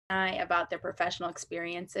about their professional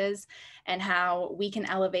experiences and how we can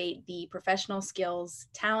elevate the professional skills,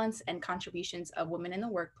 talents, and contributions of women in the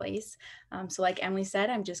workplace. So like Emily said,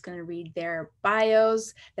 I'm just going to read their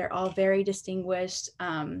bios. They're all very distinguished.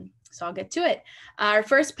 So I'll get to it. Our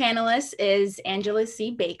first panelist is Angela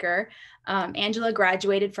C. Baker. Angela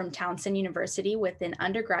graduated from Towson University with an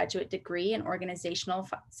undergraduate degree in organizational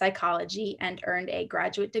psychology and earned a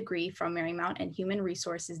graduate degree from Marymount in human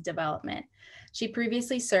resources development. She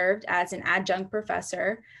previously served as an adjunct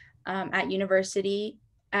professor at University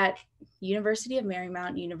of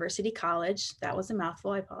Marymount University College. That was a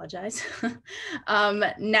mouthful, I apologize.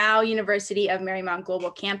 Now University of Marymount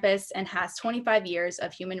Global Campus, and has 25 years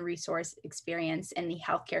of human resource experience in the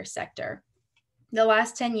healthcare sector. The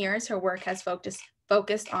last 10 years, her work has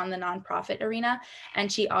focused on the nonprofit arena,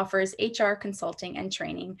 and she offers HR consulting and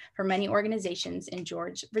training for many organizations in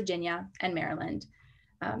Georgia, Virginia, and Maryland.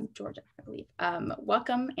 Georgia, I believe.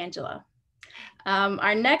 Welcome, Angela.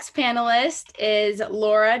 Our next panelist is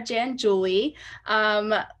Laura Giangiuli.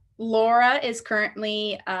 Laura is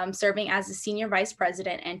currently serving as the Senior Vice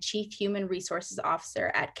President and Chief Human Resources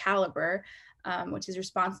Officer at Caliber,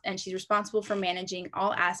 she's responsible for managing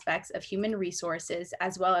all aspects of human resources,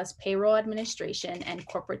 as well as payroll administration and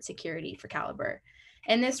corporate security for Caliber.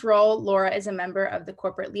 In this role, Laura is a member of the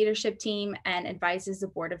corporate leadership team and advises the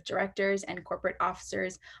board of directors and corporate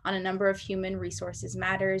officers on a number of human resources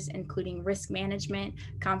matters, including risk management,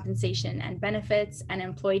 compensation and benefits, and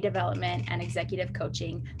employee development and executive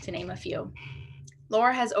coaching, to name a few.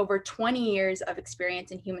 Laura has over 20 years of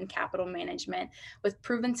experience in human capital management with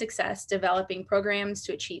proven success developing programs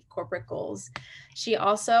to achieve corporate goals. She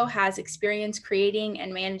also has experience creating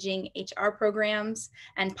and managing HR programs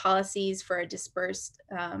and policies for a dispersed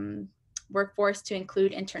workforce to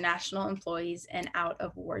include international employees and out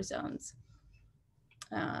of war zones.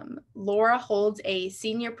 Laura holds a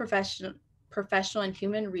senior professional in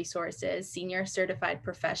human resources, senior certified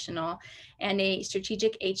professional, and a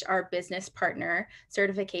strategic HR business partner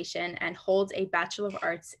certification, and holds a Bachelor of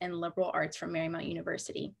Arts in Liberal Arts from Marymount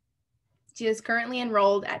University. She is currently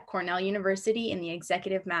enrolled at Cornell University in the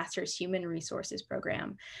Executive Master's Human Resources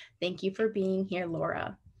program. Thank you for being here,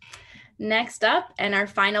 Laura. Next up, and our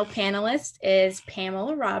final panelist, is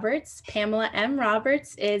Pamala Roberts. Pamela M.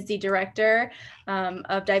 Roberts is the Director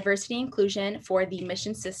of Diversity Inclusion for the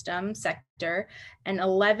Mission System sector, an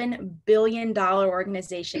 $11 billion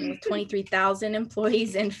organization with 23,000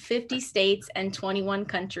 employees in 50 states and 21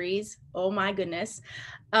 countries. Oh my goodness.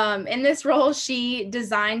 In this role, she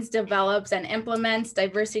designs, develops, and implements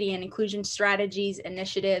diversity and inclusion strategies,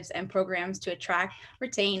 initiatives, and programs to attract,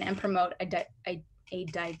 retain, and promote a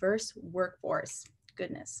diverse workforce.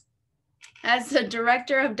 Goodness. As the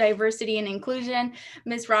Director of Diversity and Inclusion,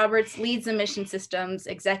 Ms. Roberts leads the Mission Systems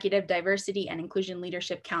Executive Diversity and Inclusion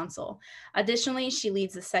Leadership Council. Additionally, she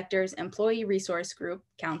leads the sector's Employee Resource Group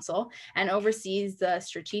Council and oversees the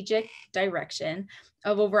strategic direction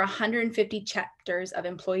of over 150 chapters of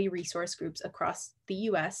employee resource groups across the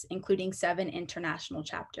U.S., including 7 international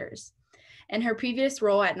chapters. In her previous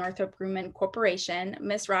role at Northrop Grumman Corporation,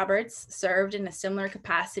 Ms. Roberts served in a similar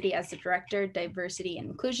capacity as the Director of Diversity and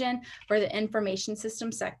Inclusion for the information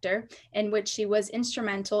systems sector, in which she was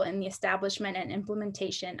instrumental in the establishment and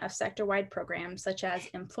implementation of sector-wide programs such as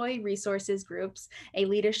Employee Resources Groups, a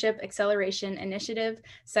Leadership Acceleration Initiative,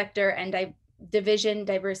 sector and division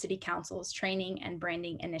diversity councils, training, and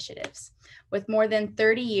branding initiatives. With more than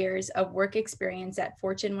 30 years of work experience at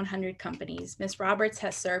Fortune 100 companies, Ms. Roberts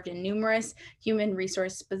has served in numerous human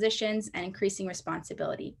resource positions and increasing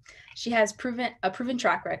responsibility. She has a proven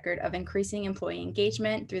track record of increasing employee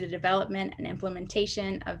engagement through the development and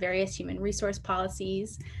implementation of various human resource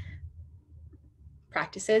policies,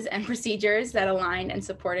 practices, and procedures that align and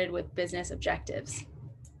supported with business objectives.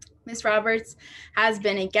 Ms. Roberts has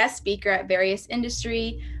been a guest speaker at various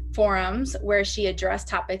industry forums where she addressed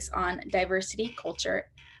topics on diversity, culture,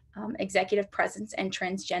 executive presence, and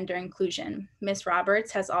transgender inclusion. Ms.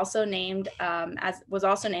 Roberts was also named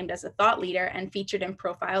as a thought leader and featured in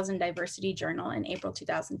Profiles in Diversity Journal in April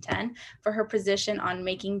 2010 for her position on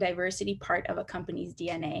making diversity part of a company's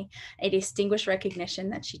DNA, a distinguished recognition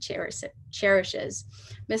that she cherishes.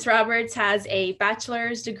 Ms. Roberts has a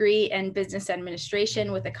bachelor's degree in business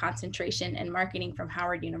administration with a concentration in marketing from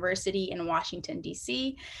Howard University in Washington,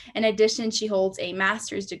 D.C. In addition, she holds a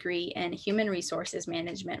master's degree in human resources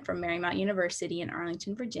management from Marymount University in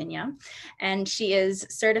Arlington, Virginia, and she is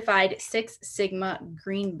certified Six Sigma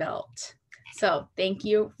Green Belt. So thank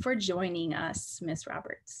you for joining us, Ms.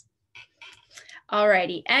 Roberts.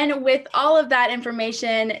 Alrighty, and with all of that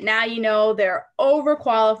information, now you know they're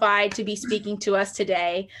overqualified to be speaking to us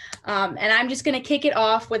today. And I'm just going to kick it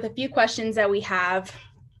off with a few questions that we have.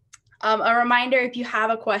 A reminder, if you have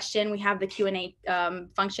a question, we have the Q&A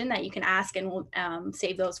function that you can ask, and we'll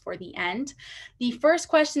save those for the end. The first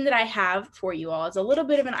question that I have for you all is a little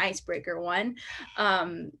bit of an icebreaker one.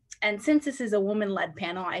 And since this is a woman-led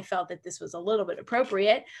panel, I felt that this was a little bit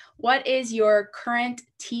appropriate. What is your current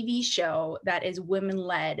TV show that is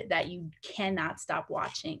women-led that you cannot stop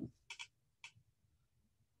watching?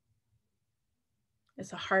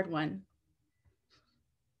 It's a hard one.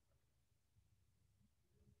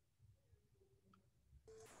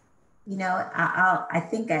 You know, I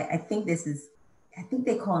think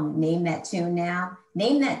they call them Name That Tune now.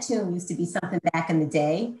 Name That Tune used to be something back in the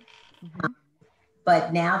day. Mm-hmm.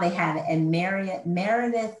 But now they have it. And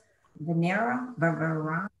Meredith Venera,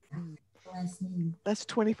 last name. That's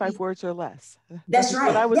 25 words or less. That's right.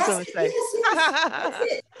 What I was going to say. Yes,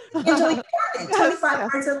 that's it. Giangiuli,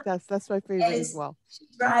 25 words or less. That's my favorite as well. She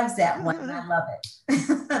drives that one, and I love it.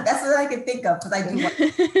 That's what I can think of, because I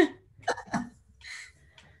do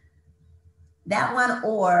that one,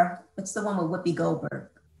 or what's the one with Whoopi Goldberg?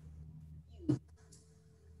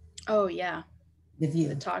 Oh, yeah. The View.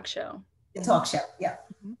 The talk show. The talk show, yep.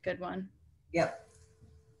 Good one. Yep.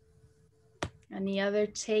 Any other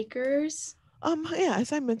takers? Yeah,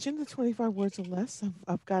 as I mentioned, the 25 words or less.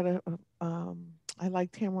 I've got I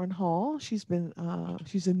like Tamron Hall. She's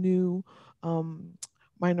a new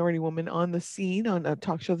minority woman on the scene on a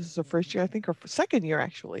talk show. This is her first year, I think her second year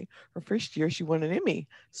actually. Her first year, she won an Emmy.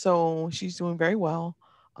 So she's doing very well.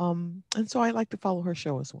 And so I like to follow her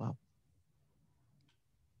show as well.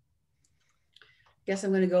 Guess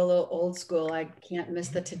I'm going to go a little old school. I can't miss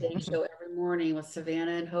the Today Show every morning with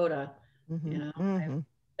Savannah and Hoda. Mm-hmm. You know, mm-hmm.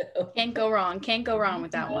 Can't go wrong. Can't go wrong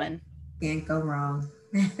with that one. Can't go wrong.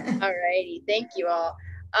 All righty. Thank you all.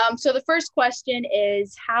 So the first question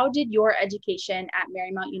is, how did your education at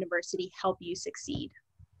Marymount University help you succeed?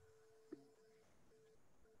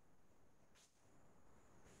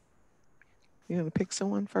 You going to pick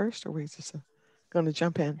someone first, or are we just going to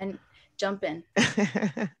jump in? And jump in.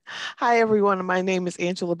 Hi, everyone. My name is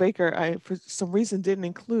Angela Baker. I, for some reason, didn't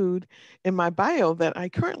include in my bio that I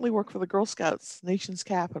currently work for the Girl Scouts Nation's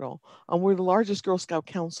Capital. We're the largest Girl Scout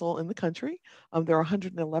council in the country. There are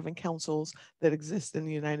 111 councils that exist in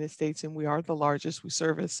the United States, and we are the largest. We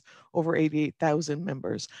service over 88,000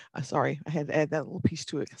 members. Sorry, I had to add that little piece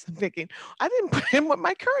to it because I'm thinking I didn't put in with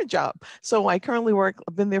my current job. So I currently work,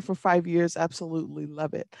 I've been there for 5 years, absolutely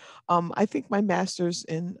love it. I think my master's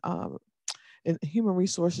in human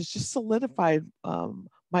resources just solidified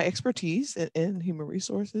my expertise in human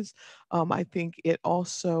resources. I think it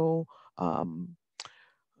also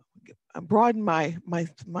broaden my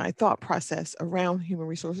thought process around human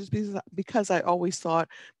resources, because I always thought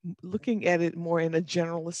looking at it more in a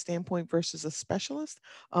generalist standpoint versus a specialist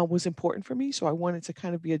was important for me. So I wanted to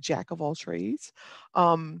kind of be a jack of all trades.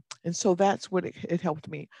 And so that's what it helped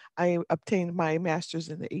me. I obtained my master's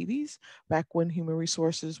in the 80s, back when human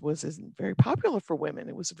resources wasn't very popular for women.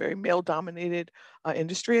 It was a very male dominated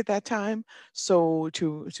industry at that time. So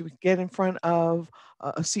to get in front of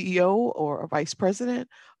a CEO or a vice president,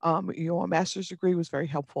 a master's degree was very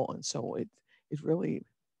helpful. And so it really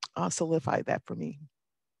solidified that for me.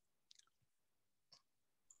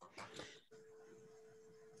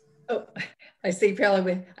 Oh, I see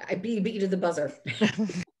Pamela, I beat you to the buzzer.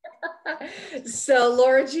 So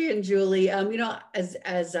Laura Giangiuli,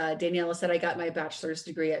 as Daniella said, I got my bachelor's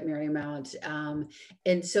degree at Marymount.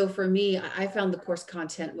 And so for me, I found the course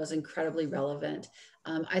content was incredibly relevant.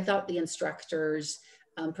 I thought the instructors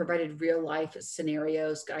provided real life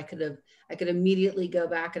scenarios. I could immediately go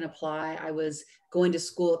back and apply. I was going to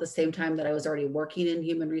school at the same time that I was already working in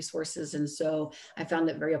human resources. And so I found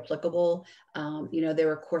it very applicable. There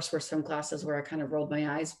were, of course, some classes where I kind of rolled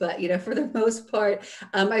my eyes, but, for the most part,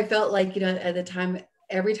 I felt like, at the time,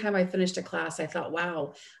 every time I finished a class, I thought,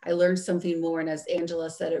 wow, I learned something more. And as Angela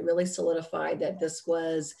said, it really solidified that this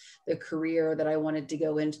was the career that I wanted to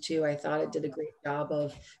go into. I thought it did a great job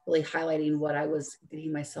of really highlighting what I was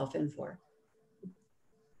getting myself in for.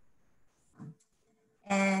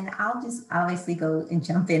 And I'll just obviously go and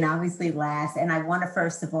jump in, obviously last. And I want to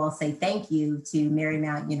first of all say thank you to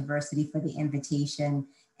Marymount University for the invitation.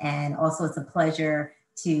 And also it's a pleasure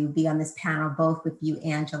to be on this panel, both with you,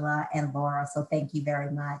 Angela and Laura. So thank you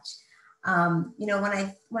very much. When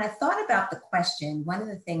I thought about the question, one of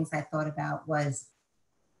the things I thought about was,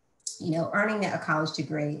 earning a college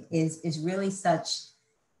degree is really such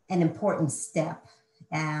an important step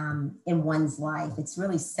in one's life. It's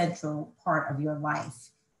really central part of your life.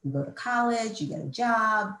 You go to college, you get a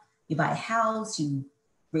job, you buy a house, you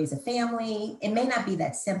raise a family. It may not be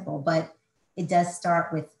that simple, but it does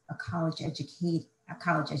start with a college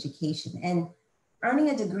education. And earning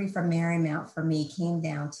a degree from Marymount for me came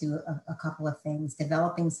down to a couple of things: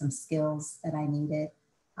 developing some skills that I needed,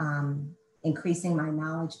 increasing my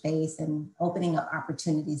knowledge base, and opening up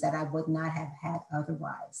opportunities that I would not have had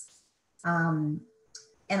otherwise. And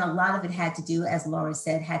a lot of it had to do, as Laura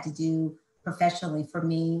said, had to do professionally for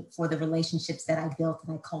me, for the relationships that I built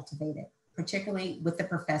and I cultivated, particularly with the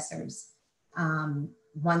professors.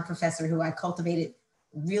 One professor who I cultivated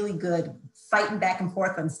really good, fighting back and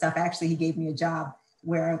forth on stuff. Actually, he gave me a job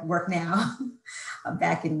where I work now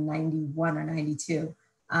back in 91 or 92.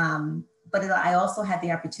 But I also had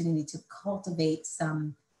the opportunity to cultivate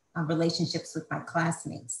some relationships with my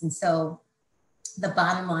classmates. And so the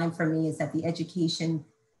bottom line for me is that my education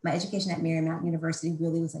at Marymount University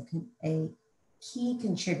really was a key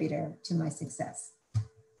contributor to my success.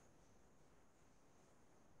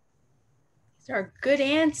 These are good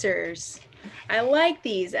answers. I like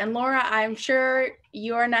these. And Laura, I'm sure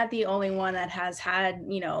you're not the only one that has had,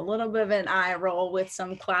 you know, a little bit of an eye roll with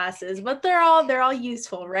some classes, but they're all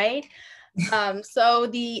useful, right?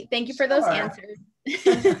 Thank you for those answers.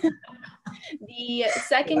 The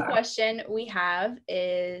second question we have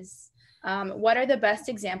is, what are the best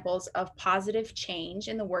examples of positive change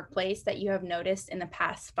in the workplace that you have noticed in the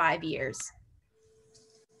past 5 years?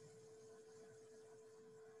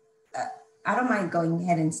 I don't mind going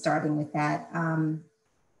ahead and starting with that.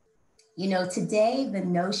 You know, today the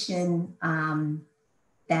notion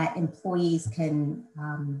that employees can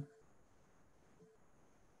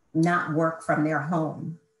not work from their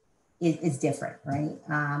home is different, right?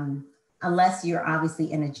 Unless you're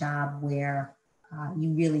obviously in a job where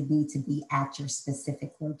you really need to be at your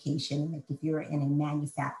specific location, like if you're in a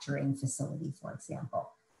manufacturing facility, for example.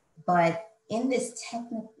 But in this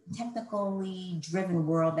technically driven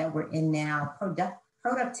world that we're in now,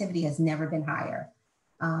 productivity has never been higher.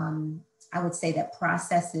 I would say that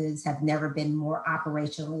processes have never been more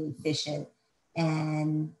operationally efficient,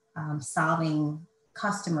 and solving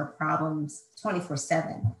customer problems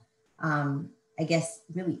 24/7, I guess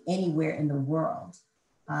really anywhere in the world,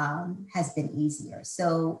 has been easier.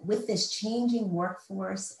 So with this changing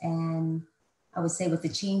workforce, and I would say with the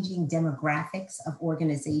changing demographics of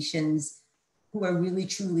organizations who are really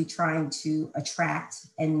truly trying to attract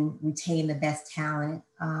and retain the best talent,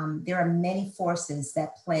 there are many forces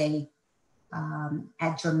that play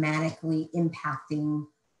at dramatically impacting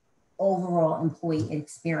overall employee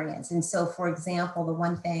experience. And so, for example, the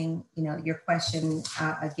one thing, you know, your question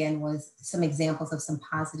again was some examples of some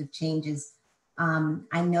positive changes.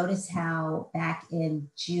 I noticed how back in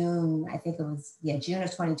June, I think it was, June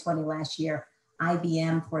of 2020 last year,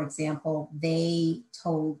 IBM, for example, they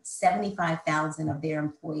told 75,000 of their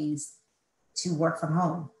employees to work from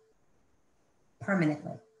home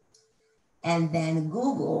permanently. And then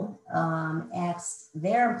Google asked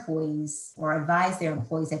their employees, or advised their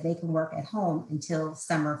employees, that they can work at home until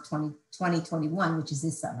summer of 2021, which is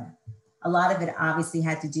this summer. A lot of it obviously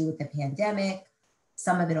had to do with the pandemic.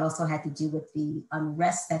 Some of it also had to do with the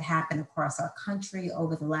unrest that happened across our country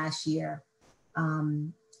over the last year.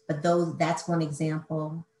 But that's one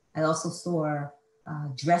example. I also saw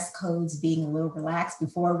dress codes being a little relaxed.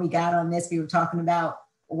 Before we got on this, we were talking about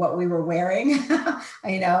what we were wearing.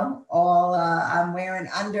 You know, I'm wearing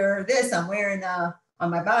under this, I'm wearing on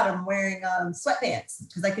my bottom, I'm wearing sweatpants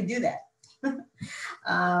because I could do that.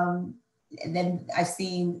 And then I've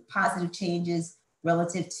seen positive changes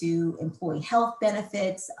relative to employee health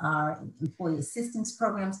benefits, employee assistance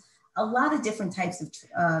programs, a lot of different types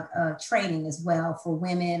of training as well for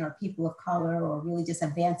women or people of color, or really just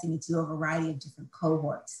advancing into a variety of different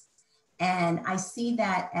cohorts. And I see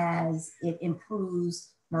that as it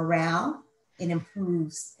improves morale, it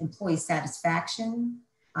improves employee satisfaction,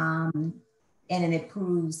 and it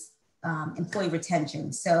improves employee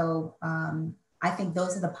retention. So I think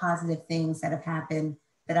those are the positive things that have happened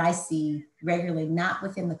that I see regularly, not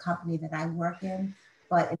within the company that I work in,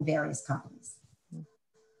 but in various companies.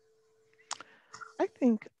 I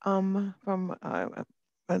think from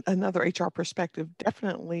another HR perspective,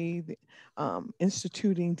 definitely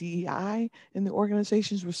instituting DEI in the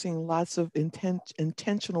organizations. We're seeing lots of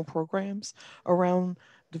intentional programs around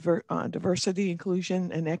diversity,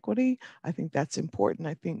 inclusion, and equity. I think that's important.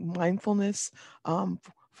 I think mindfulness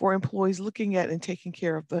for employees, looking at and taking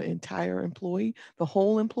care of the entire employee, the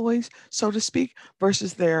whole employees, so to speak,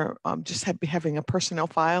 versus their just having a personnel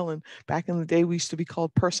file. And back in the day, we used to be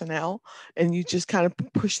called personnel, and you just kind of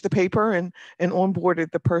push the paper and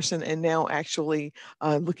onboarded the person, and now actually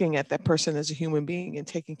looking at that person as a human being and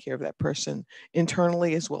taking care of that person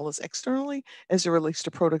internally as well as externally as it relates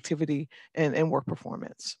to productivity and work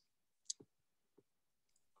performance.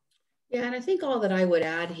 Yeah, and I think all that I would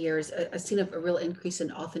add here is I've seen a real increase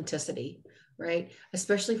in authenticity, right?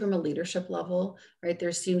 Especially from a leadership level, right?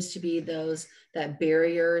 There seems to be that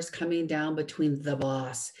barriers coming down between the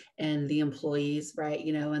boss and the employees, right?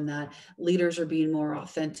 You know, and that leaders are being more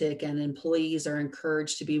authentic and employees are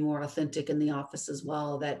encouraged to be more authentic in the office as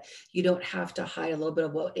well, that you don't have to hide a little bit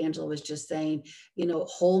of what Angela was just saying, you know,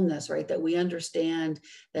 wholeness, right? That we understand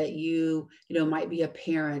that you know, might be a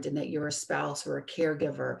parent and that you're a spouse or a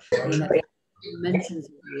caregiver, and that dimensions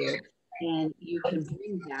of you, and you can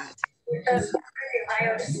bring that.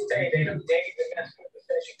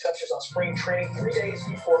 She touches on spring training 3 days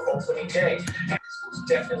before opening day. This was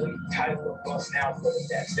definitely title of bust now for the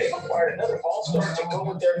Nets. They acquired another all-star to go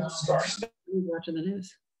with their new star. Who's watching the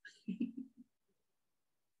news?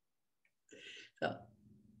 So.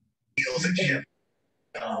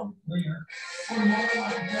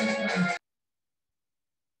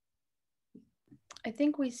 I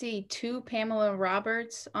think we see 2 Pamala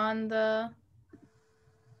Roberts on the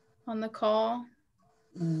call.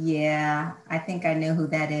 Yeah, I think I know who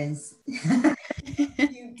that is.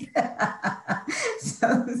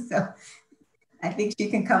 so I think she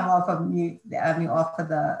can come off of mute. I mean, off of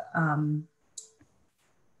the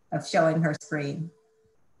of showing her screen.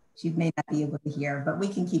 She may not be able to hear, but we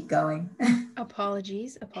can keep going.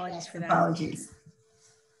 Apologies for that. Apologies.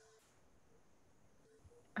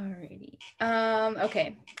 Alrighty.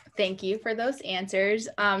 Okay. Thank you for those answers.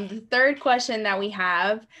 The third question that we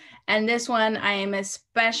have, and this one I am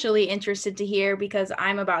especially interested to hear because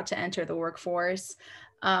I'm about to enter the workforce.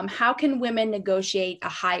 How can women negotiate a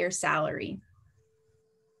higher salary?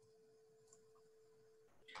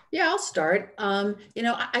 Yeah, I'll start. You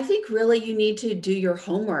know, I think really you need to do your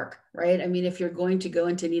homework, right? I mean, if you're going to go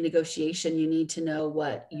into any negotiation, you need to know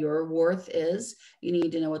what your worth is. You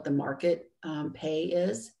need to know what the market pay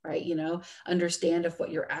is, right? You know, understand if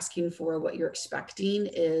what you're asking for, what you're expecting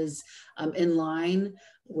is in line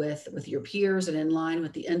with your peers and in line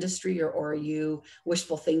with the industry, or are you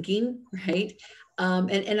wishful thinking, right?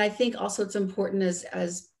 And I think also it's important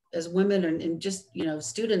as women and just, you know,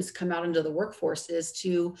 students come out into the workforce is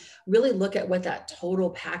to really look at what that total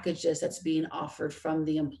package is that's being offered from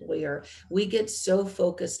the employer. We get so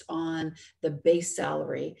focused on the base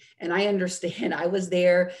salary. And I understand, I was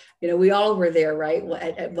there, you know, we all were there, right?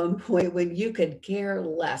 At one point when you could care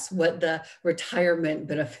less what the retirement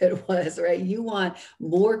benefit was, right? You want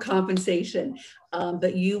more compensation.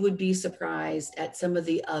 But you would be surprised at some of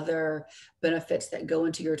the other benefits that go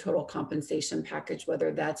into your total compensation package,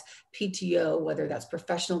 whether that's PTO, whether that's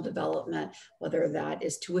professional development, whether that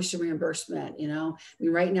is tuition reimbursement. You know, I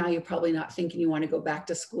mean, right now you're probably not thinking you want to go back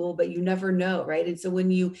to school, but you never know, right? And so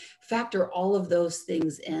when you factor all of those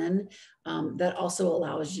things in, that also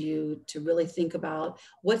allows you to really think about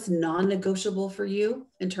what's non-negotiable for you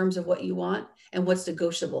in terms of what you want and what's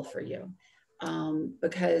negotiable for you.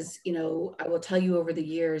 Because, you know, I will tell you over the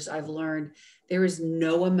years, I've learned there is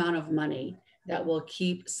no amount of money that will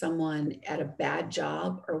keep someone at a bad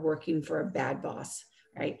job or working for a bad boss,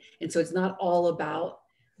 right? And so it's not all about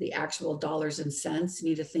the actual dollars and cents. You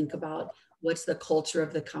need to think about what's the culture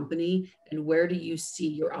of the company and where do you see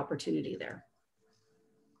your opportunity there?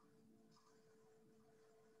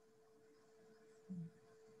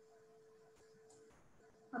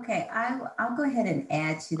 Okay, I'll go ahead and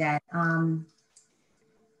add to that.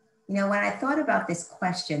 You know, when I thought about this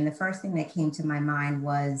question, the first thing that came to my mind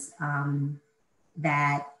was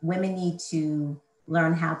that women need to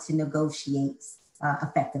learn how to negotiate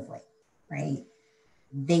effectively, right?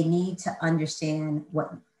 They need to understand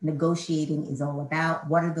what negotiating is all about.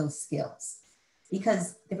 What are those skills?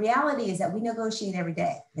 Because the reality is that we negotiate every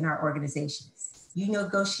day in our organizations. You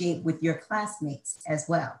negotiate with your classmates as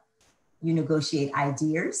well. You negotiate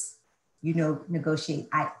ideas, you negotiate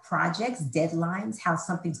projects, deadlines, how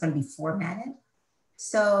something's going to be formatted.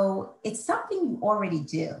 So it's something you already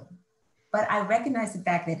do, but I recognize the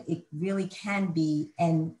fact that it really can be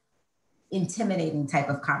an intimidating type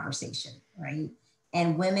of conversation, right?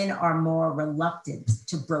 And women are more reluctant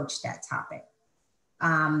to broach that topic.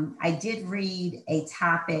 I did read a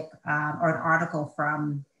topic or an article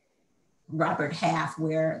from Robert Half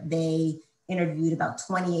where they interviewed about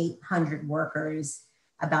 2,800 workers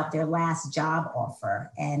about their last job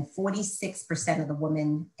offer, and 46% of the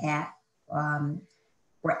women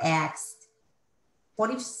were asked,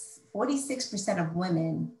 46% of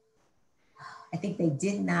women, I think they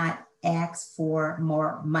did not ask for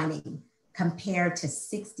more money compared to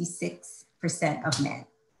 66% of men.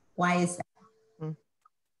 Why is that? Mm-hmm.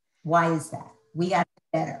 Why is that? We got to do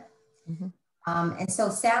better. Mm-hmm. And so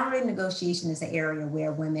salary negotiation is an area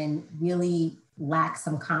where women really lack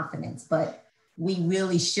some confidence, but we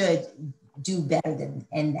really should do better than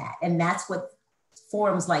that. And that's what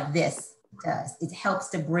forums like this does. It helps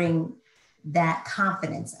to bring that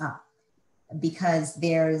confidence up, because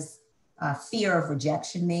there's a fear of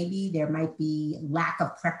rejection, maybe. There might be lack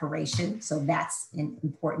of preparation. So that's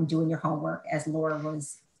important, doing your homework, as Laura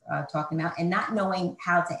was talking about, and not knowing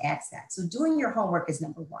how to ask that. So doing your homework is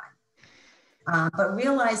number one. But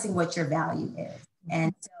realizing what your value is.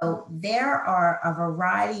 And so there are a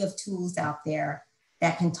variety of tools out there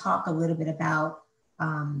that can talk a little bit about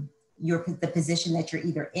the position that you're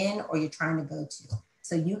either in or you're trying to go to.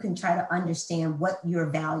 So you can try to understand what your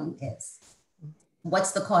value is.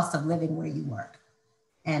 What's the cost of living where you work?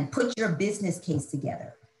 And put your business case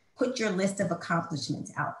together. Put your list of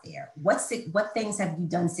accomplishments out there. What things have you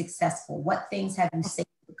done successful? What things have you saved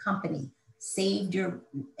the company? Saved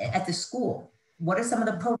at the school? What are some of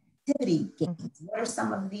the productivity gains? What are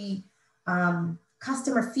some of the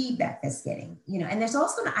customer feedback that's getting? And there's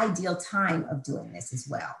also an ideal time of doing this as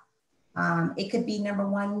well. It could be, number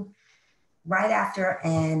one, right after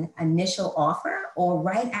an initial offer, or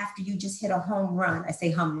right after you just hit a home run. I say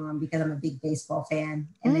home run because I'm a big baseball fan,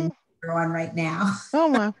 and then you're on right now. Oh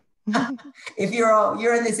my! If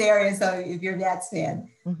you're in this area, so if you're a Nats fan,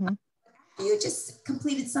 you just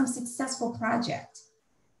completed some successful project.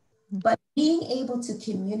 But being able to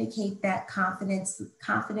communicate that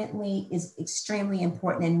confidently is extremely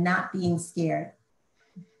important, and not being scared.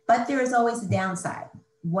 But there is always a downside.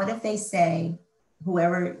 What if they say,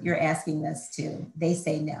 whoever you're asking this to, they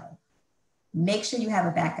say no? Make sure you have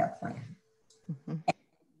a backup plan. Mm-hmm.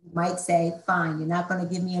 You might say, fine, you're not going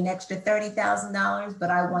to give me an extra $30,000,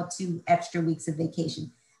 but I want 2 extra weeks of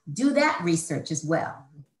vacation. Do that research as well.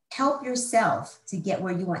 Help yourself to get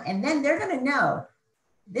where you want. And then they're going to know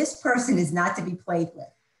this person is not to be played with.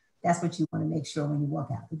 That's what you want to make sure when you walk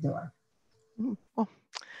out the door.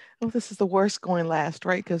 Oh, this is the worst going last,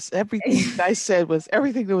 right? Because everything I said was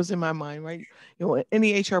everything that was in my mind, right?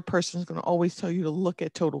 Any HR person is going to always tell you to look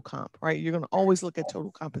at total comp, right? You're going to always look at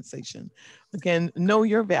total compensation. Again, know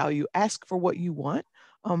your value, ask for what you want.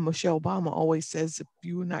 Michelle Obama always says, if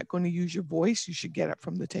you're not going to use your voice, you should get up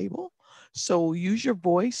from the table. So use your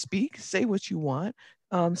voice, speak, say what you want.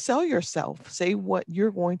 Sell yourself, say what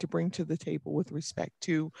you're going to bring to the table with respect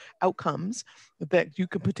to outcomes that you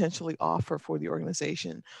could potentially offer for the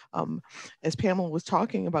organization. As Pamela was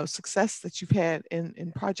talking about success that you've had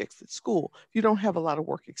in projects at school, if you don't have a lot of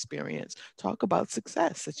work experience, talk about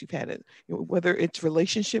success that you've had, whether it's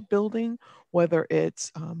relationship building, whether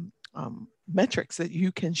it's metrics that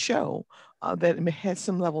you can show that it has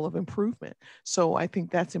some level of improvement. So I think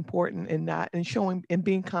that's important, and showing and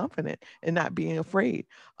being confident and not being afraid.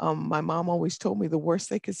 My mom always told me the worst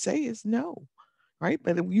they could say is no, right?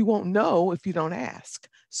 But you won't know if you don't ask.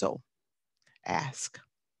 So ask.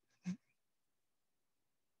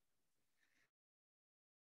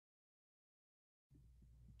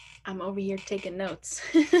 I'm over here taking notes.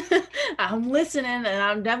 I'm listening, and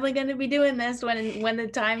I'm definitely going to be doing this when the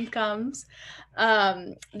time comes.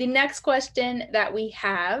 The next question that we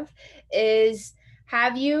have is,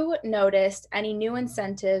 have you noticed any new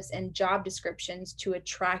incentives and job descriptions to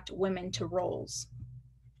attract women to roles?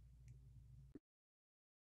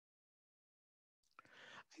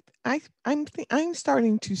 I'm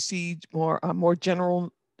starting to see more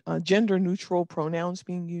general gender neutral pronouns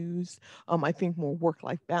being used. I think more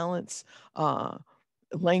work-life balance,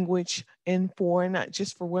 language not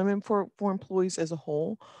just for women, for employees as a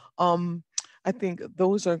whole. I think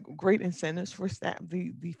those are great incentives for staff.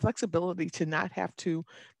 The flexibility to not have to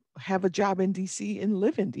have a job in DC and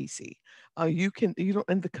live in DC. You don't,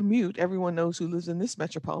 and the commute, everyone knows who lives in this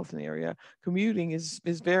metropolitan area, commuting is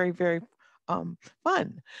very, very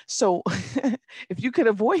fun. So if you could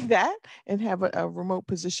avoid that and have a remote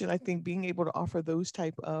position, I think being able to offer those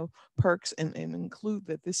type of perks and include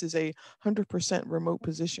that this is a 100% remote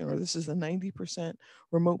position, or this is a 90%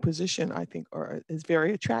 remote position, I think is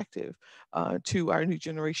very attractive to our new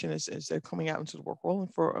generation as they're coming out into the work world,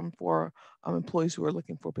 and for employees who are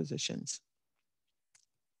looking for positions.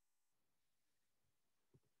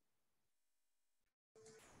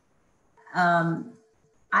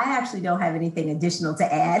 I actually don't have anything additional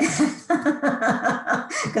to add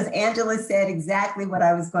because Angela said exactly what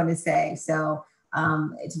I was going to say. So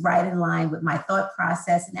it's right in line with my thought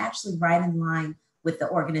process and actually right in line with the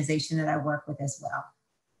organization that I work with as well.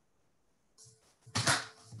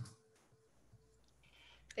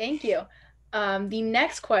 Thank you. The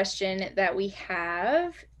next question that we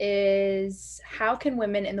have is, how can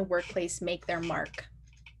women in the workplace make their mark?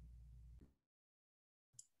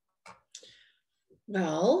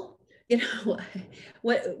 Well,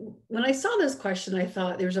 when I saw this question, I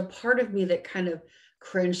thought there's a part of me that kind of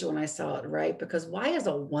cringed when I saw it, right? Because why as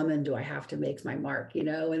a woman do I have to make my mark, And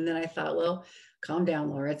then I thought, well, calm down,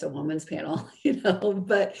 Laura, it's a woman's panel,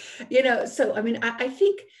 but, so, I mean, I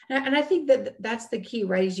think, and I think that that's the key,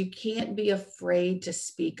 right? Is you can't be afraid to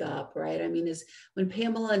speak up, right? I mean, is when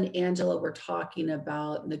Pamela and Angela were talking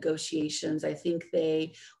about negotiations, I think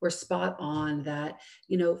they were spot on that,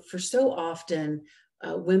 for so often,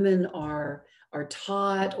 women are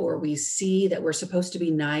taught, or we see that we're supposed to be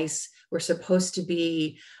nice. We're supposed to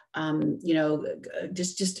be,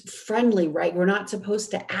 just friendly, right? We're not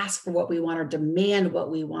supposed to ask for what we want or demand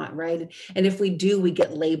what we want, right? And if we do, we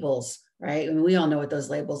get labels, right? I mean, we all know what those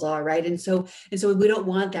labels are, right? And so we don't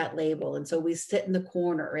want that label. And so we sit in the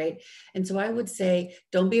corner, right? And so I would say,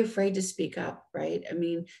 don't be afraid to speak up, right? I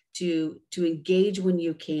mean, to engage when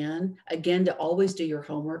you can, again, to always do your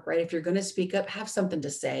homework, right? If you're going to speak up, have something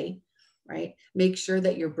to say, right? Make sure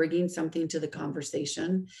that you're bringing something to the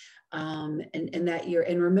conversation. And that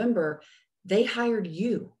and remember, they hired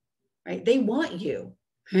you, right? They want you,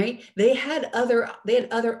 right? They had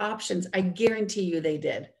other options. I guarantee you they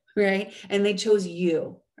did, right? And they chose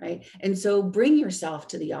you, right? And so bring yourself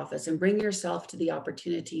to the office and bring yourself to the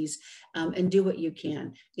opportunities, and do what you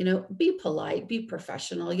can. Be polite, be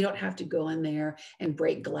professional. You don't have to go in there and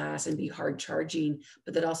break glass and be hard charging,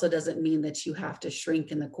 but that also doesn't mean that you have to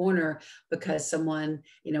shrink in the corner because someone,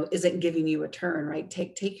 isn't giving you a turn, right?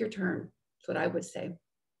 Take your turn. That's what I would say.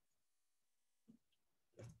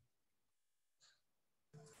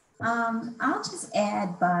 I'll just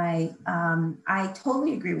add I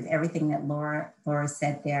totally agree with everything that Laura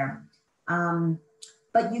said there.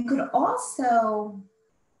 But you could also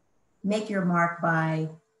make your mark by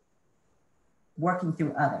working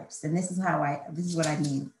through others. And this is what I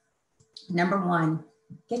mean. Number one,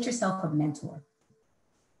 get yourself a mentor.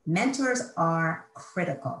 Mentors are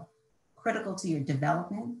critical to your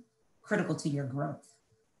development, critical to your growth.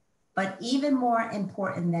 But even more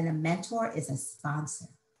important than a mentor is a sponsor.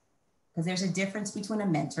 Because there's a difference between a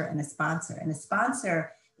mentor and a sponsor. And a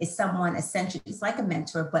sponsor is someone essentially, it's like a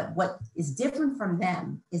mentor, but what is different from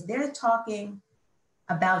them is they're talking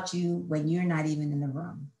about you when you're not even in the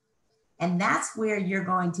room. And that's where you're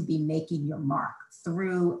going to be making your mark,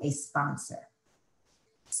 through a sponsor.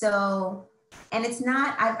 So, and it's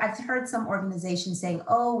not, I've heard some organizations saying,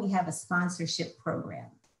 oh, we have a sponsorship program.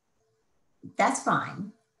 That's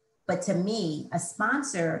fine. But to me, a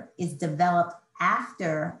sponsor is developed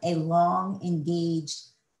after a long engaged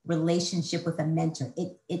relationship with a mentor.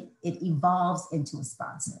 It evolves into a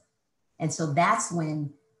sponsor. And so that's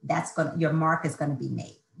when your mark is going to be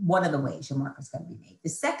made. One of the ways your mark is going to be made. The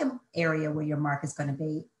second area where your mark is going to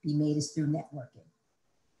be made is through networking.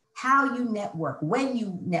 How you network, when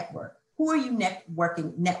you network, who are you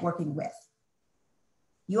networking with?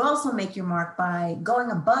 You also make your mark by going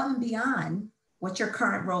above and beyond what your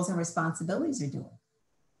current roles and responsibilities are doing.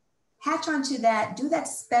 Hatch onto that, do that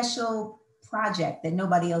special project that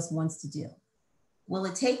nobody else wants to do. Will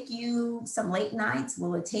it take you some late nights?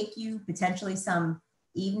 Will it take you potentially some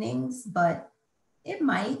evenings? But it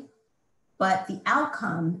might. But the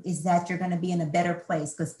outcome is that you're going to be in a better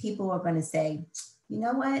place because people are going to say, you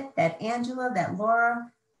know what, that Angela, that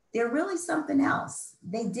Laura, they're really something else.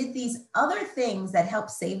 They did these other things that helped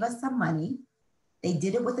save us some money. They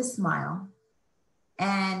did it with a smile.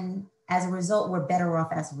 And as a result, we're better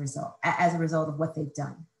off as a result of what they've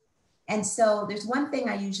done. And so there's one thing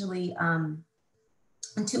I usually, and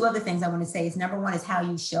two other things I want to say is, number one is how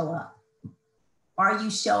you show up. Are you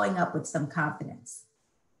showing up with some confidence?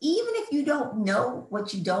 Even if you don't know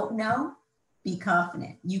what you don't know, be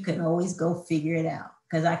confident. You can always go figure it out,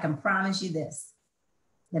 because I can promise you this,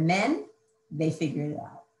 the men, they figured it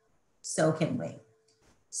out. So can we.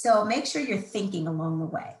 So make sure you're thinking along the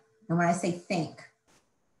way. And when I say think,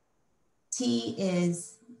 T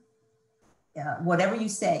is whatever you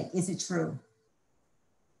say, is it true?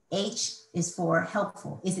 H is for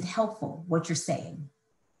helpful. Is it helpful, what you're saying?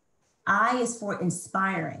 I is for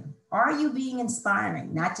inspiring. Are you being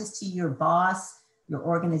inspiring, not just to your boss, your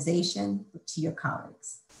organization, but to your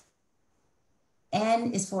colleagues?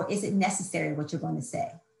 N is for, is it necessary what you're going to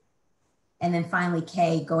say? And then finally,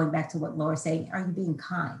 K, going back to what Laura's saying, are you being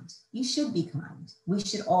kind? You should be kind. We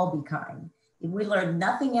should all be kind. If we learned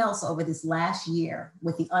nothing else over this last year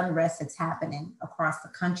with the unrest that's happening across the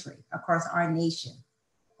country, across our nation,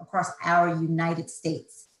 across our United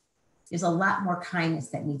States, there's a lot more kindness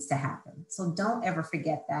that needs to happen. So don't ever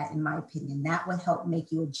forget that, in my opinion. That would help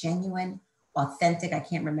make you a genuine, authentic. I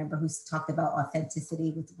can't remember who's talked about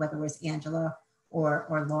authenticity, with whether it was Angela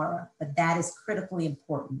or Laura, but that is critically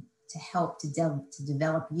important to help to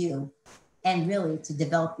develop you, and really to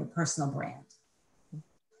develop your personal brand.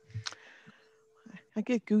 I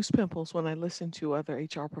get goose pimples when I listen to other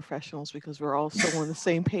HR professionals, because we're all so on the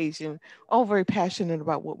same page and all very passionate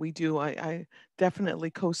about what we do. I definitely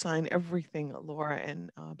co-sign everything Laura and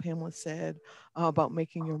Pamela said about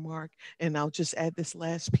making your mark. And I'll just add this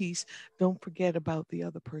last piece. Don't forget about the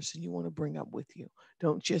other person you want to bring up with you.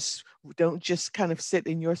 Don't just kind of sit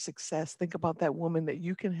in your success. Think about that woman that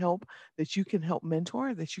you can help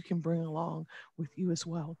mentor, that you can bring along with you as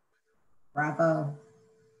well. Bravo.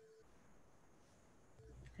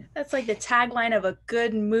 That's like the tagline of a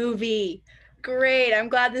good movie. Great. I'm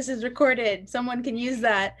glad this is recorded. Someone can use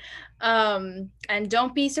that. And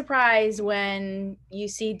don't be surprised when you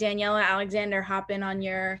see Daniella Alexander hop in on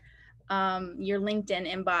your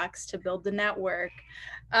LinkedIn inbox to build the network.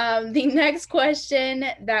 The next question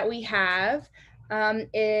that we have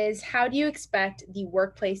is, how do you expect the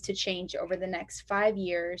workplace to change over the next 5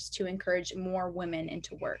 years to encourage more women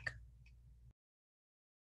into work?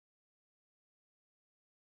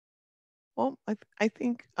 Well, I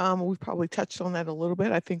think we've probably touched on that a little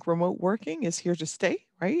bit. I think remote working is here to stay,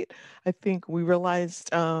 right? I think we realized,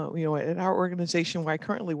 at our organization where I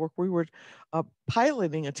currently work, we were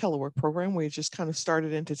piloting a telework program. We just kind of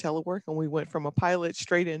started into telework, and we went from a pilot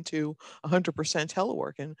straight into 100%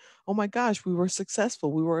 telework. And oh my gosh, we were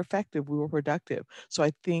successful. We were effective. We were productive. So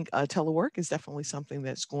I think telework is definitely something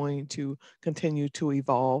that's going to continue to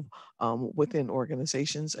evolve within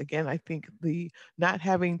organizations. Again, I think the not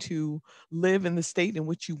having to live in the state in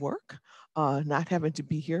which you work, not having to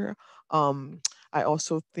be here. I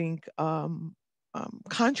also think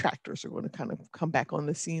contractors are going to kind of come back on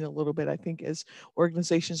the scene a little bit. I think as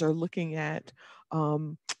organizations are looking at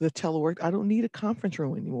the telework, I don't need a conference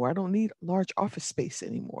room anymore. I don't need large office space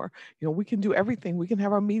anymore. We can do everything. We can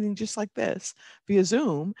have our meeting just like this via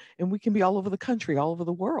Zoom, and we can be all over the country, all over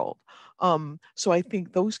the world. So I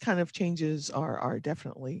think those kind of changes are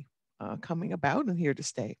definitely coming about and here to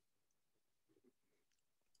stay.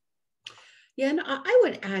 Yeah, and I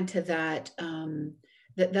would add to that,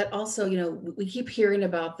 that also, we keep hearing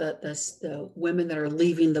about the women that are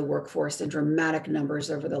leaving the workforce in dramatic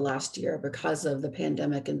numbers over the last year because of the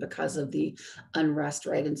pandemic and because of the unrest,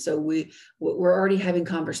 right? And so we're already having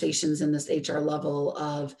conversations in this HR level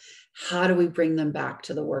of, how do we bring them back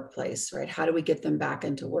to the workplace, right? How do we get them back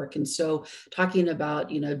into work? And so talking about,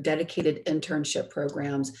 dedicated internship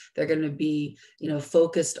programs, they're going to be,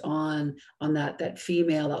 focused on that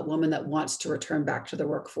female, that woman that wants to return back to the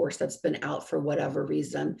workforce that's been out for whatever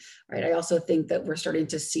reason, right? I also think that we're starting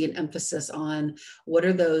to see an emphasis on what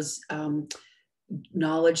are those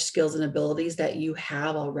knowledge, skills, and abilities that you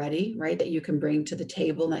have already, right? That you can bring to the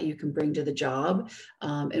table and that you can bring to the job.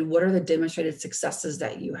 And what are the demonstrated successes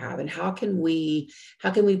that you have? And how can we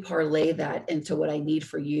parlay that into what I need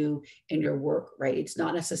for you in your work, right? It's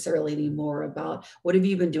not necessarily anymore about what have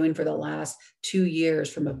you been doing for the last 2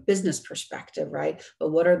 years from a business perspective, right?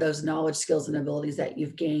 But what are those knowledge, skills, and abilities that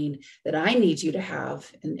you've gained that I need you to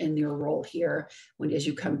have in your role here as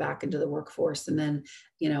you come back into the workforce? And then,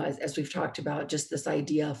 as we've talked about, just this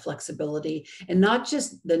idea of flexibility, and not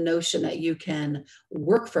just the notion that you can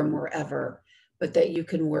work from wherever, but that you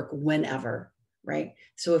can work whenever, right?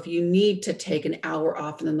 So if you need to take an hour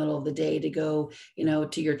off in the middle of the day to go,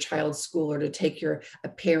 to your child's school, or to take a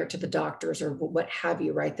parent to the doctors, or what have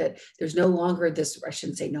you, right? That there's no longer this, I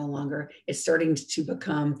shouldn't say no longer, it's starting to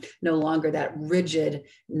become no longer that rigid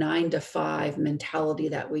 9 to 5 mentality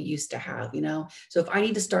that we used to have, So if I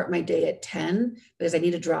need to start my day at 10 because I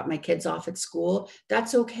need to drop my kids off at school,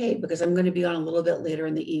 that's okay, because I'm going to be on a little bit later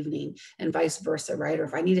in the evening, and vice versa, right? Or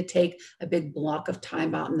if I need to take a big block of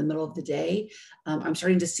time out in the middle of the day, I'm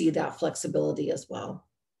starting to see that flexibility as well.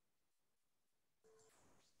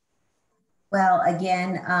 Well,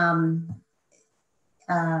 again,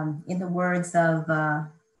 in the words of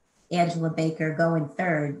Angela Baker, going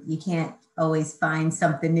third, you can't always find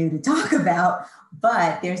something new to talk about,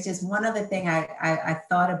 but there's just one other thing I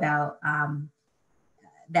thought about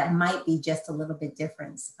that might be just a little bit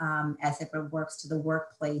different as it works to the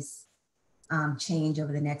workplace change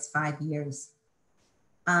over the next 5 years.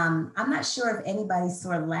 I'm not sure if anybody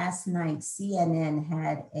saw last night, CNN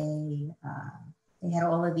had they had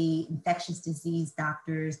all of the infectious disease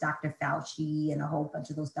doctors, Dr. Fauci and a whole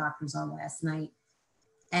bunch of those doctors on last night.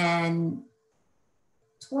 And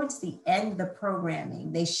towards the end of the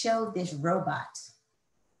programming, they showed this robot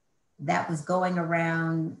that was going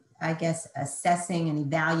around, I guess, assessing and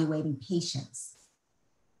evaluating patients.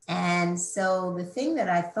 And so the thing that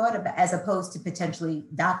I thought about, as opposed to potentially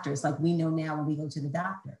doctors, like we know now when we go to the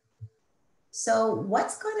doctor. So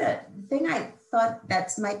the thing I thought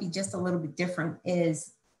that might be just a little bit different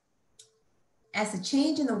is, as a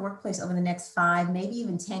change in the workplace over the next 5, maybe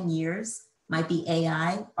even 10 years, might be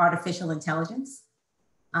AI, artificial intelligence,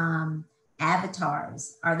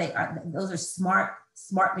 avatars. Those are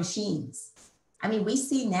smart machines. I mean, we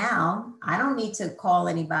see now, I don't need to call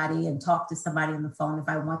anybody and talk to somebody on the phone if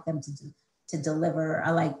I want them to deliver.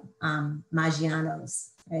 I like Maggiano's,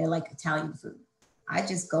 I like Italian food. I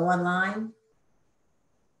just go online.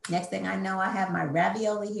 Next thing I know, I have my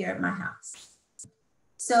ravioli here at my house.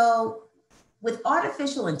 So with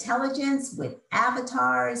artificial intelligence, with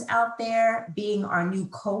avatars out there being our new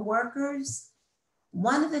coworkers,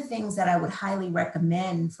 one of the things that I would highly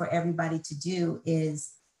recommend for everybody to do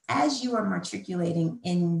is, as you are matriculating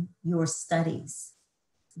in your studies,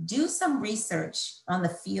 do some research on the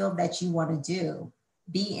field that you want to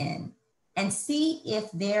be in, and see if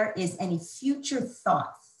there is any future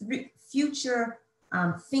thought, future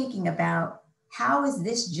thinking about how is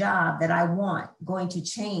this job that I want going to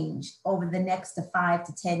change over the next 5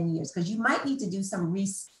 to 10 years? Because you might need to do some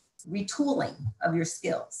retooling of your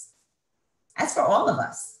skills. That's for all of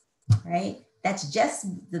us, right? That's just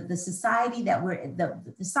the society that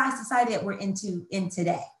the size society that we're in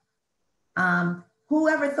today.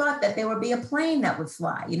 Whoever thought that there would be a plane that would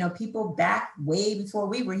fly? You know, people back way before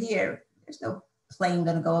we were here, there's no plane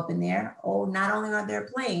gonna go up in there. Oh, not only are there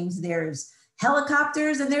planes, there's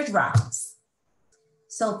helicopters and there's rockets.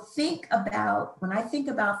 So think about, when I think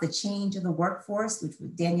about the change of the workforce, which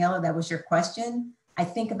Daniela, that was your question, I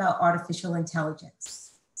think about artificial intelligence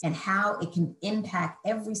and how it can impact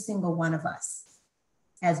every single one of us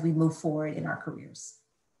as we move forward in our careers.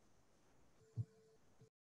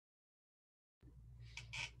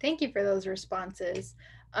 Thank you for those responses.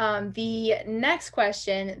 The next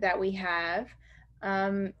question that we have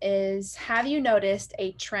is, have you noticed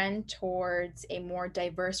a trend towards a more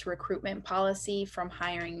diverse recruitment policy from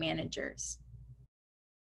hiring managers?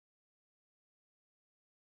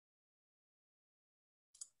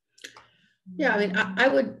 Yeah, I mean,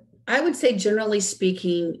 I would say, generally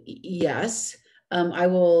speaking, yes. I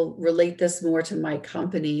will relate this more to my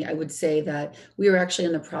company. I would say that we are actually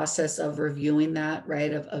in the process of reviewing that,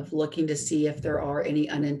 right? Of looking to see if there are any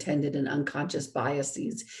unintended and unconscious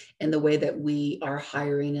biases in the way that we are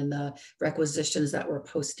hiring, and the requisitions that we're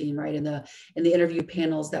posting, right? In the interview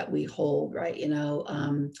panels that we hold, right?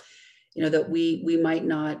 That we might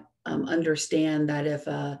not understand that if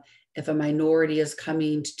a minority is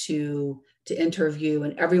coming to interview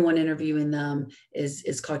and everyone interviewing them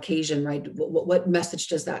is Caucasian, right? What message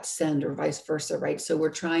does that send, or vice versa, right? So we're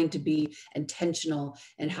trying to be intentional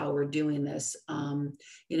in how we're doing this.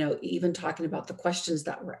 Even talking about the questions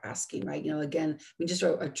that we're asking, right? Again, just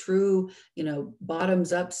a true,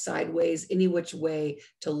 bottoms up, sideways, any which way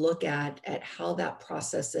to look at how that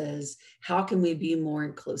process is. How can we be more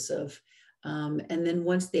inclusive? And then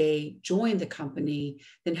once they join the company,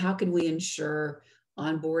 then how can we ensure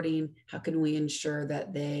onboarding? How can we ensure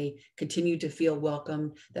that they continue to feel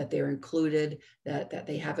welcome, that they're included, that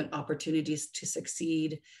they have an opportunities to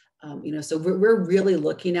succeed? So we're really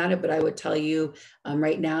looking at it. But I would tell you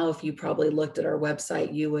right now, if you probably looked at our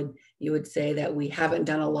website, you would say that we haven't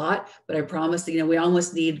done a lot. But I promise, we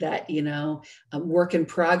almost need that, work in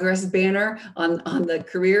progress banner on the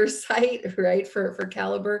career site, right, for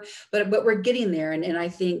Caliber. But we're getting there, and I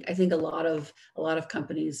think a lot of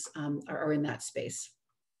companies are in that space.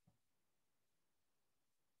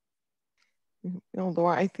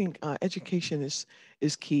 Laura, I think education is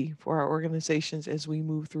key for our organizations as we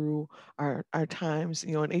move through our times.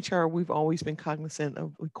 In HR, we've always been cognizant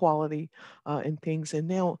of equality and things. And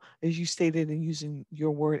now, as you stated, and using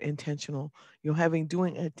your word intentional,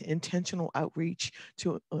 doing an intentional outreach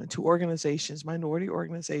to organizations, minority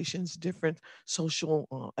organizations, different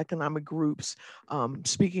social economic groups,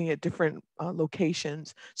 speaking at different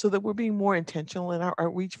locations, so that we're being more intentional in our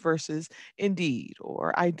outreach versus Indeed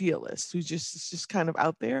or idealists who just kind of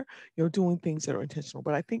out there, doing things that are intentional.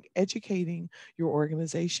 But I think educating your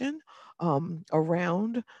organization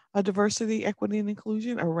around diversity, equity, and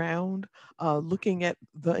inclusion, around looking at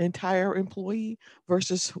the entire employee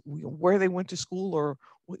versus where they went to school or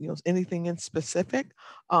anything in specific,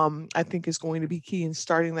 I think is going to be key in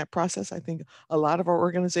starting that process. I think a lot of our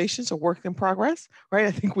organizations are work in progress, right?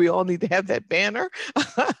 I think we all need to have that banner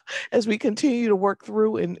as we continue to work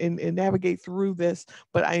through and navigate through this.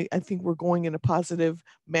 But I think we're going in a positive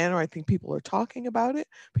manner. I think people are talking about it.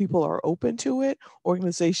 People are open to it.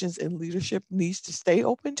 Organizations and leadership needs to stay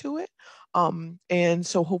open to it. And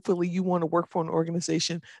so hopefully you want to work for an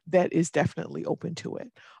organization that is definitely open to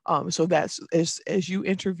it. So that's as you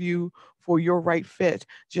interview for your right fit,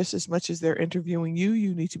 just as much as they're interviewing you,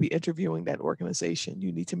 you need to be interviewing that organization.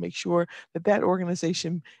 You need to make sure that that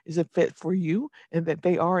organization is a fit for you and that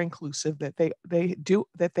they are inclusive, that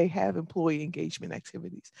they have employee engagement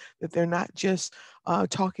activities, that they're not just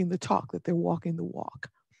talking the talk, that they're walking the walk.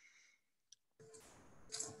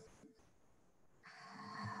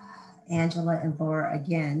 Angela and Laura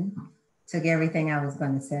again took everything I was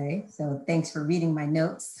going to say. So thanks for reading my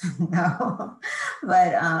notes. No.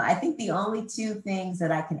 But I think the only two things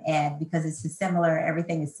that I can add, because it's similar,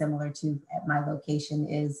 everything is similar to at my location,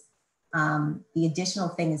 is the additional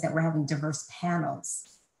thing is that we're having diverse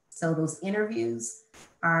panels. So those interviews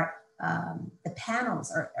are, the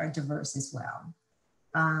panels are diverse as well.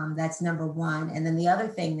 That's number one. And then the other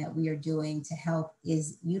thing that we are doing to help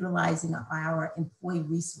is utilizing our employee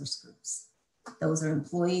resource groups. Those are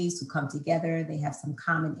employees who come together. They have some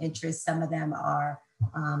common interests. Some of them are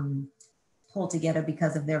pulled together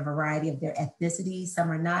because of their variety of their ethnicity.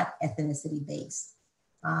 Some are not ethnicity based,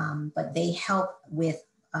 but they help with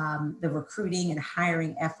the recruiting and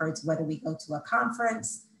hiring efforts, whether we go to a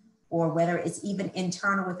conference or whether it's even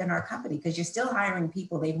internal within our company, because you're still hiring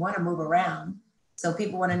people. They want to move around. So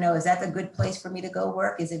people want to know, is that a good place for me to go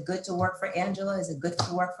work? Is it good to work for Angela? Is it good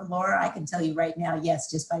to work for Laura? I can tell you right now,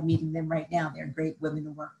 yes, just by meeting them right now, they're great women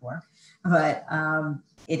to work for. But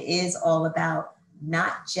it is all about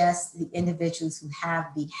not just the individuals who have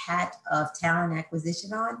the hat of talent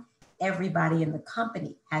acquisition on. Everybody in the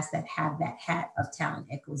company has that hat of talent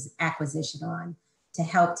acquisition on to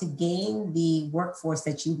help to gain the workforce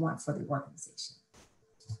that you want for the organization.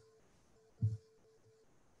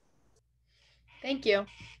 Thank you.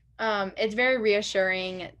 It's very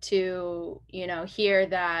reassuring to, hear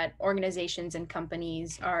that organizations and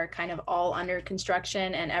companies are kind of all under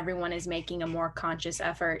construction and everyone is making a more conscious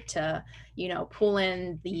effort to, pull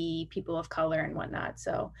in the people of color and whatnot.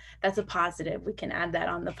 So that's a positive. We can add that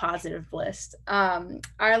on the positive list.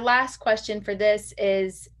 Our last question for this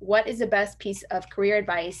is, what is the best piece of career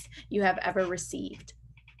advice you have ever received?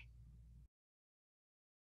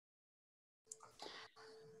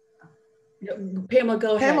 Pamela,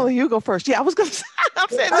 go ahead. Pamela, you go first. Yeah, I was going to say, I'm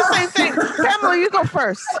saying the same thing. Pamela, you go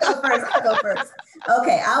first. I'll go first.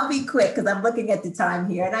 Okay, I'll be quick because I'm looking at the time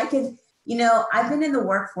here. And I can, I've been in the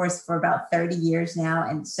workforce for about 30 years now.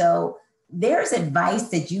 And so there's advice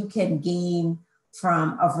that you can gain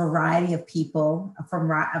from a variety of people, from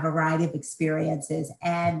a variety of experiences.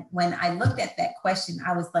 And when I looked at that question,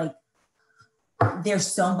 I was like, there's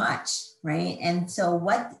so much, right? And so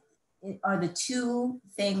what are the two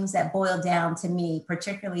things that boil down to me,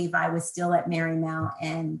 particularly if I was still at Marymount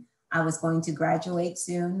and I was going to graduate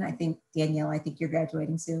soon? I think, Danielle, I think you're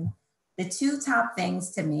graduating soon. The two top things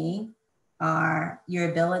to me are your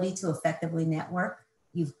ability to effectively network.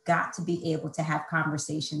 You've got to be able to have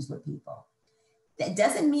conversations with people. That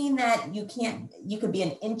doesn't mean that you could be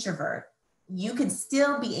an introvert. You can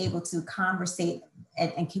still be able to conversate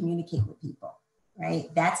and communicate with people, right?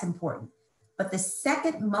 That's important. But the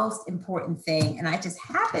second most important thing, and I just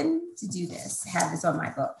happen to have this on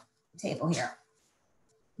my book table here.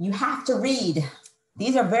 You have to read.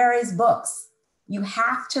 These are various books. You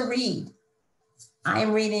have to read. I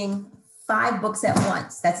am reading 5 books at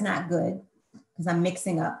once. That's not good because I'm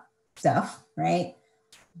mixing up stuff, right?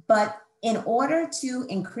 But in order to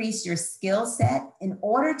increase your skill set, in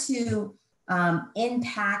order to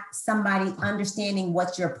impact somebody understanding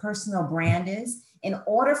what your personal brand is, in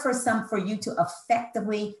order for you to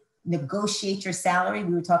effectively negotiate your salary,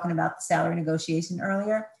 we were talking about the salary negotiation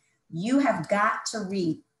earlier, you have got to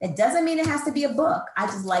read. It doesn't mean it has to be a book. I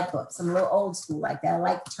just like books. I'm a little old school like that. I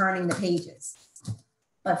like turning the pages.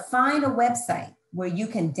 But find a website where you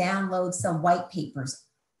can download some white papers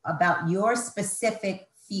about your specific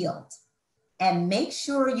field and make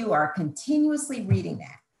sure you are continuously reading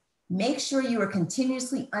that. Make sure you are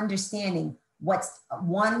continuously understanding what's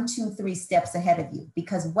 1, 2, 3 steps ahead of you,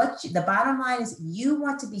 because the bottom line is you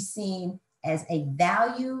want to be seen as a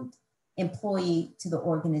valued employee to the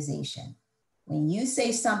organization. When you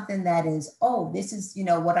say something that is, oh, this is,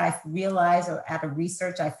 what I realized, or out of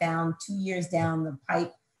research, I found 2 years down the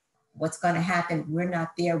pipe, what's going to happen? We're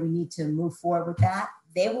not there. We need to move forward with that.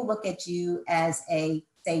 They will look at you as a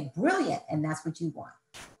say brilliant, and that's what you want.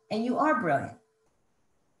 And you are brilliant.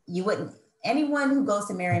 You wouldn't, anyone who goes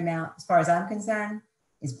to Marymount, as far as I'm concerned,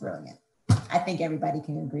 is brilliant. I think everybody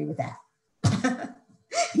can agree with that.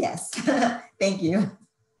 Yes, thank you.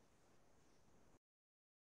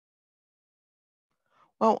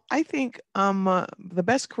 Well, I think the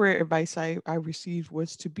best career advice I received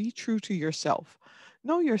was to be true to yourself.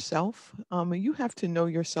 Know yourself. You have to know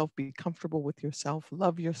yourself, be comfortable with yourself,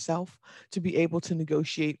 love yourself, to be able to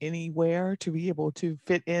negotiate anywhere, to be able to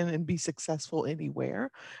fit in and be successful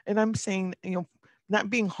anywhere. And I'm saying, not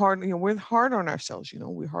being hard, we're hard on ourselves,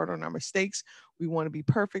 we're hard on our mistakes. We want to be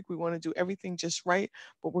perfect. We want to do everything just right,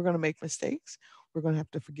 but we're going to make mistakes. We're going to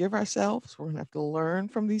have to forgive ourselves. We're going to have to learn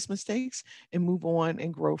from these mistakes and move on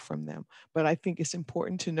and grow from them. But I think it's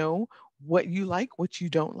important to know what you like, what you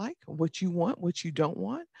don't like, what you want, what you don't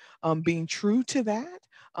want, being true to that,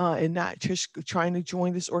 and not just trying to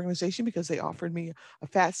join this organization because they offered me a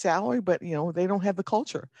fat salary, but they don't have the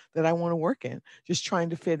culture that I want to work in, just trying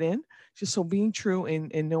to fit in. Just so being true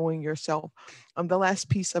and knowing yourself. The last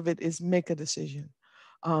piece of it is make a decision.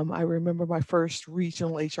 I remember my first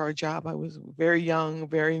regional HR job. I was very young,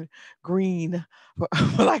 very green,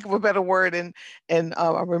 for lack of a better word. And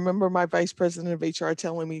I remember my vice president of HR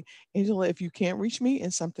telling me, Angela, if you can't reach me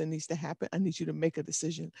and something needs to happen, I need you to make a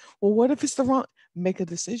decision. Well, what if it's the wrong? Make a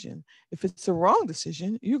decision. If it's the wrong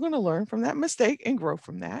decision, you're going to learn from that mistake and grow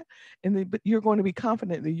from that. But you're going to be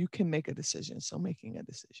confident that you can make a decision. So making a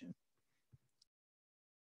decision.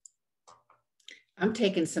 I'm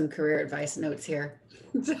taking some career advice notes here.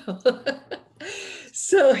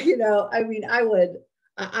 So, I mean,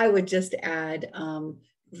 I would just add,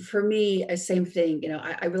 for me, a same thing,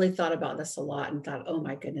 I really thought about this a lot and thought, oh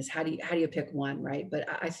my goodness, how do you pick one, right? But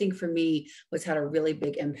I think for me, what's had a really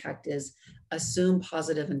big impact is assume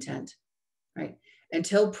positive intent, right?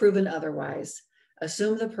 Until proven otherwise.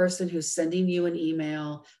 Assume the person who's sending you an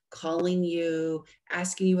email, calling you,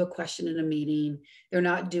 asking you a question in a meeting, they're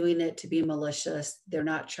not doing it to be malicious. They're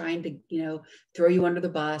not trying to, throw you under the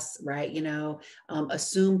bus, right?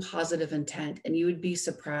 Assume positive intent, and you would be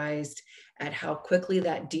surprised at how quickly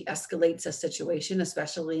that de-escalates a situation,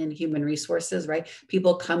 especially in human resources, right?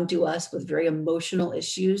 People come to us with very emotional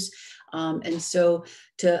issues. And so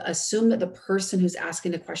to assume that the person who's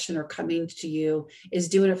asking the question or coming to you is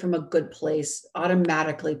doing it from a good place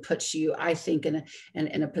automatically puts you, I think, in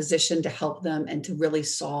a position to help them and to really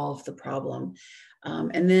solve the problem.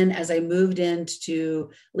 And then as I moved into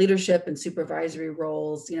leadership and supervisory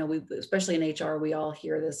roles, especially in HR, we all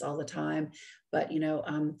hear this all the time, but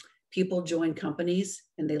people join companies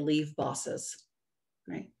and they leave bosses,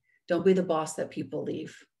 right? Don't be the boss that people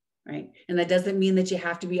leave. Right. And that doesn't mean that you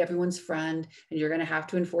have to be everyone's friend and you're going to have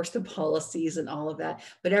to enforce the policies and all of that.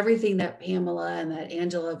 But everything that Pamela and that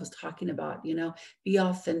Angela was talking about, be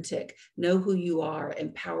authentic, know who you are,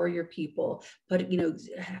 empower your people, put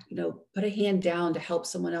a hand down to help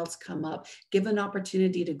someone else come up, give an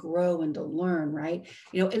opportunity to grow and to learn. Right.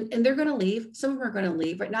 And they're going to leave. Some of them are going to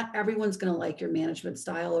leave. Right. Not everyone's going to like your management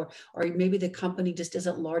style, or maybe the company just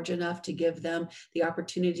isn't large enough to give them the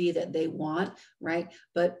opportunity that they want. Right.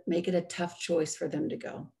 But make it a tough choice for them to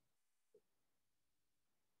go.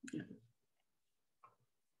 Yeah.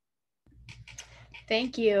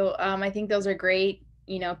 Thank you. I think those are great,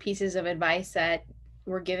 pieces of advice that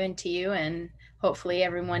were given to you, and hopefully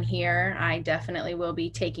everyone here, I definitely will be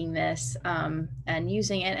taking this and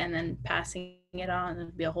using it and then passing it on.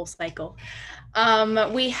 It'll be a whole cycle.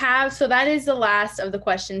 So that is the last of the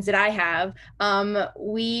questions that I have.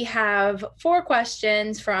 We have 4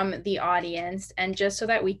 questions from the audience, and just so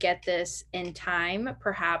that we get this in time,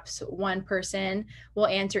 perhaps one person will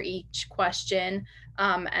answer each question.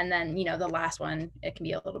 And then, the last one, it can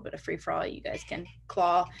be a little bit of free for all. You guys can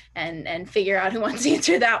claw and figure out who wants to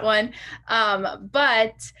answer that one.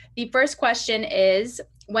 But the first question is,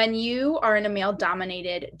 when you are in a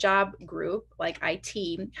male-dominated job group like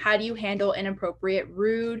IT, how do you handle inappropriate,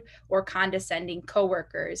 rude, or condescending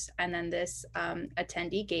coworkers? And then this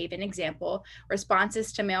attendee gave an example.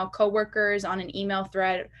 Responses to male coworkers on an email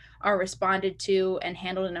thread are responded to and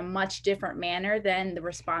handled in a much different manner than the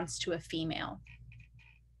response to a female.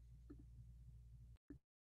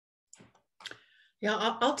 Yeah,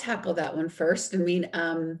 I'll tackle that one first. I mean,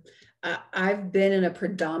 I've been in a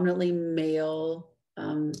predominantly male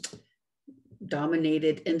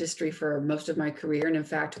dominated industry for most of my career. And in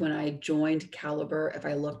fact, when I joined Caliber, if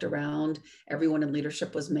I looked around, everyone in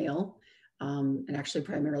leadership was male. and actually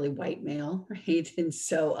primarily white male, right? And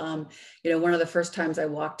so, one of the first times I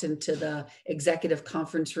walked into the executive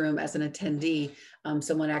conference room as an attendee,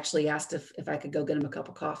 someone actually asked if I could go get him a cup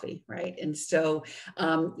of coffee, right? And so,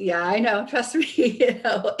 yeah, I know, trust me,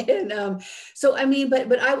 and so, I mean,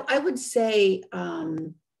 but I would say,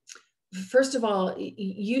 first of all,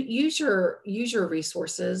 use your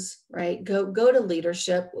resources, right? Go to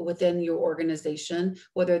leadership within your organization,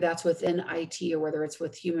 whether that's within IT or whether it's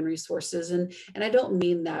with human resources. And I don't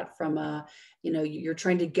mean that from a, you're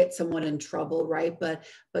trying to get someone in trouble, right? But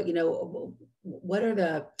what are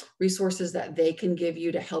the resources that they can give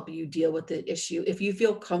you to help you deal with the issue? If you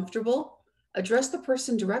feel comfortable, address the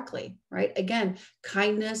person directly, right? Again,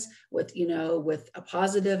 kindness with a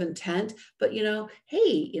positive intent, but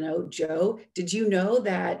hey, Joe, did you know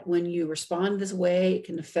that when you respond this way, it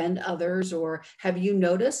can offend others? Or have you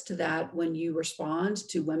noticed that when you respond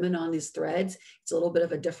to women on these threads, it's a little bit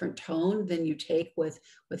of a different tone than you take with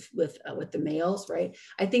the males, right?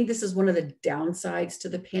 I think this is one of the downsides to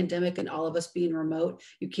the pandemic and all of us being remote.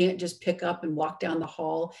 You can't just pick up and walk down the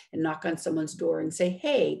hall and knock on someone's door and say,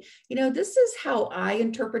 hey, this is how I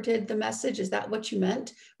interpreted the message. Is that what you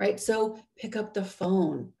meant? Right? So pick up the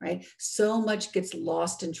phone, right? So much gets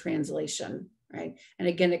lost in translation, right? And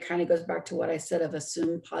again, it kind of goes back to what I said of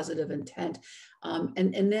assume positive intent.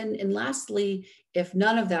 And lastly, if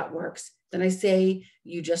none of that works, then I say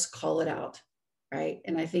you just call it out, right?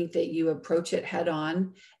 And I think that you approach it head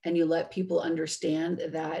on and you let people understand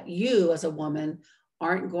that you as a woman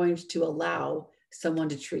aren't going to allow someone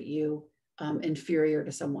to treat you inferior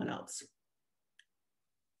to someone else.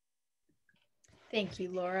 Thank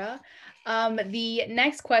you, Laura. The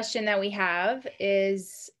next question that we have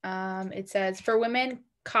is, it says, for women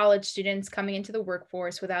college students coming into the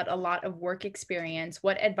workforce without a lot of work experience,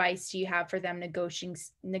 what advice do you have for them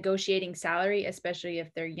negotiating salary, especially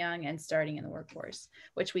if they're young and starting in the workforce?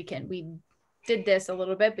 Which we did this a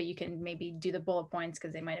little bit, but you can maybe do the bullet points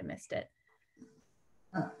because they might have missed it.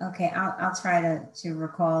 Okay, I'll try to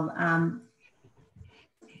recall.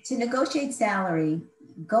 To negotiate salary,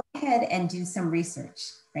 go ahead and do some research,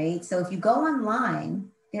 right? So if you go online,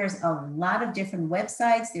 there's a lot of different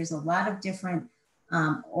websites, there's a lot of different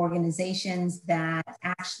organizations that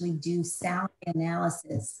actually do salary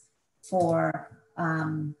analysis for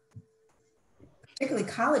particularly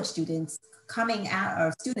college students coming out,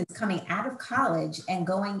 or students coming out of college and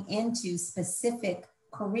going into specific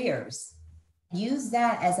careers. Use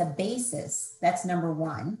that as a basis. That's number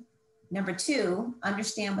one. Number two,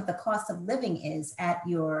 understand what the cost of living is at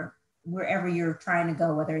wherever you're trying to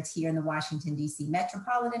go, whether it's here in the Washington, D.C.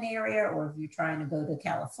 metropolitan area, or if you're trying to go to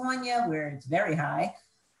California, where it's very high.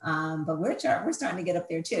 But we're starting to get up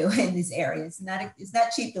there too in this area. It's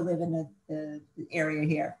not cheap to live in the area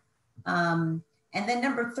here. And then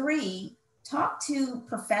number three, talk to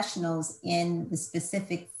professionals in the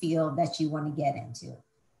specific field that you want to get into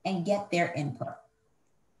and get their input.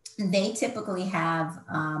 They typically have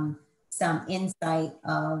some insight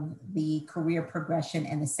of the career progression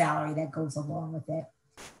and the salary that goes along with it.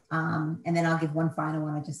 And then I'll give one final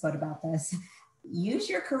one. I just thought about this. Use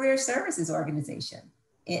your career services organization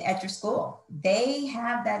at your school. They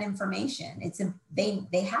have that information.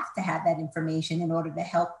 They have to have that information in order to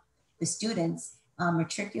help the students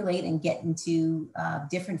matriculate and get into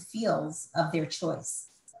different fields of their choice.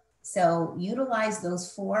 So utilize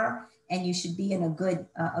those four, and you should be in a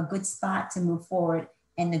good spot to move forward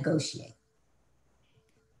and negotiate.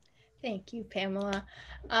 Thank you, Pamela.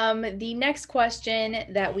 The next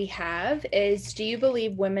question that we have is, do you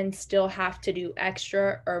believe women still have to do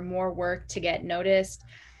extra or more work to get noticed?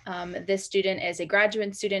 This student is a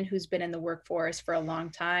graduate student who's been in the workforce for a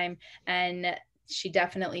long time, and she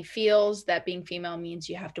definitely feels that being female means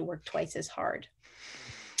you have to work twice as hard.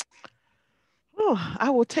 Oh, I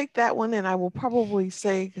will take that one, and I will probably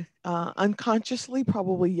say unconsciously,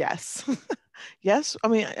 probably yes. Yes. I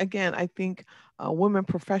mean, again, I think women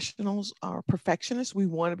professionals are perfectionists. We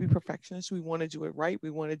want to be perfectionists. We want to do it right.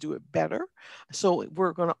 We want to do it better. So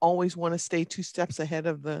we're going to always want to stay 2 steps ahead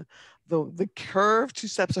of the curve, 2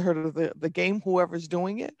 steps ahead of the game, whoever's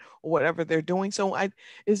doing it or whatever they're doing. So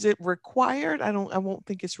is it required? I won't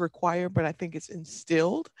think it's required, but I think it's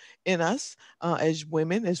instilled in us as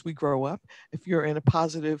women as we grow up. If you're in a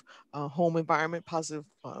positive home environment, positive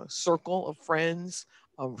circle of friends,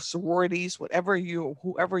 sororities, whoever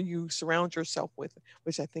you surround yourself with,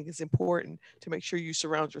 which I think is important to make sure you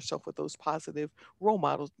surround yourself with those positive role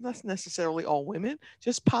models. Not necessarily all women,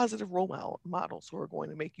 just positive role models who are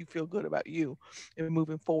going to make you feel good about you and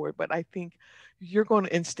moving forward. But I think you're going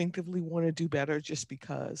to instinctively want to do better just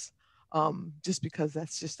because just because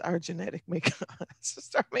that's just our genetic makeup. It's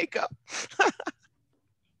just our makeup.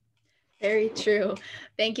 Very true.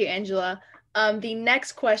 Thank you, Angela. The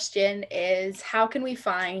next question is, how can we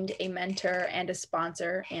find a mentor and a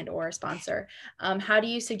sponsor or a sponsor? How do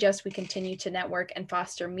you suggest we continue to network and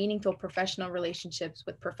foster meaningful professional relationships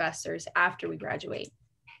with professors after we graduate?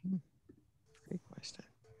 Great question.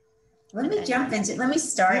 Let me jump into, let me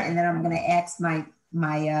start, and then I'm going to ask my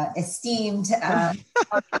esteemed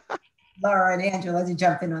Laura and Angela to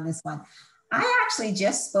jump in on this one. I actually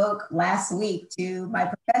just spoke last week to my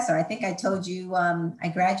professor. I think I told you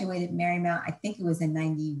I graduated Marymount, I think it was in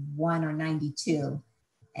 91 or 92.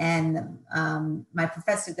 And my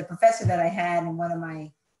professor, the professor that I had in one of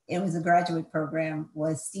my, it was a graduate program,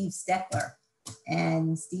 was Steve Steckler.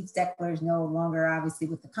 And Steve Steckler is no longer obviously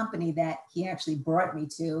with the company that he actually brought me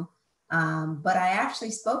to. But I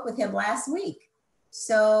actually spoke with him last week.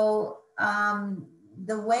 So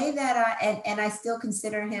the way that I still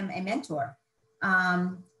consider him a mentor.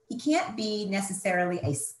 He can't be necessarily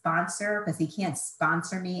a sponsor because he can't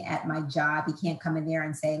sponsor me at my job. He can't come in there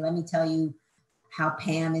and say, let me tell you how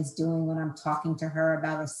Pam is doing when I'm talking to her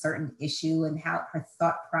about a certain issue and how her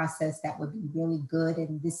thought process that would be really good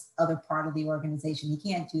in this other part of the organization.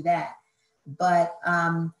 He can't do that. But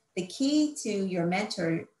the key to your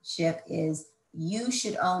mentorship is you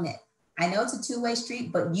should own it. I know it's a two-way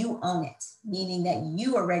street, but you own it, meaning that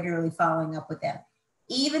you are regularly following up with them.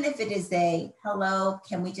 Even if it is a, hello,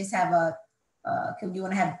 can we just have can you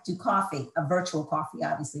want to do coffee, a virtual coffee,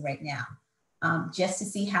 obviously right now, just to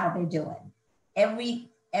see how they're doing. Every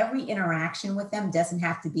interaction with them doesn't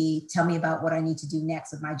have to be, tell me about what I need to do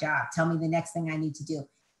next with my job. Tell me the next thing I need to do.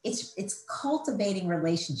 It's cultivating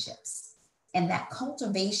relationships. And that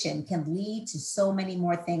cultivation can lead to so many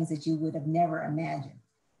more things that you would have never imagined.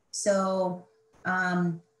 So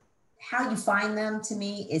how you find them to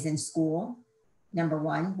me is in school, number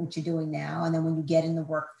one, what you're doing now. And then when you get in the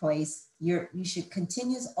workplace, you should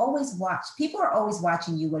always watch. People are always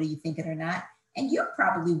watching you, whether you think it or not. And you're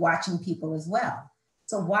probably watching people as well.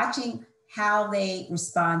 So watching how they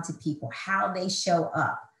respond to people, how they show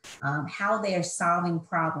up, how they are solving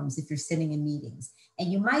problems if you're sitting in meetings.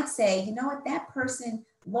 And you might say, you know what, that person,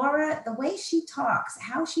 Laura, the way she talks,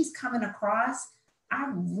 how she's coming across, I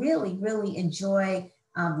really, really enjoy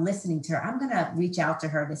listening to her. I'm going to reach out to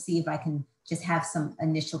her to see if I can just have some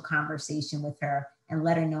initial conversation with her and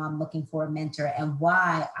let her know I'm looking for a mentor and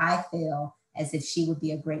why I feel as if she would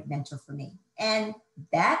be a great mentor for me. And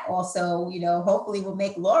that also, you know, hopefully will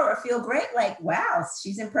make Laura feel great. Like, wow,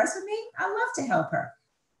 she's impressed with me. I love to help her.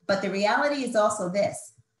 But the reality is also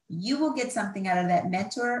this: you will get something out of that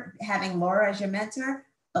mentor, having Laura as your mentor,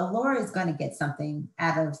 but Laura is going to get something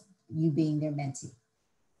out of you being their mentee.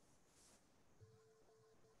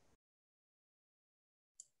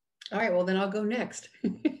 All right, well, then I'll go next.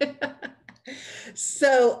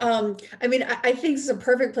 So, I mean, I think this is a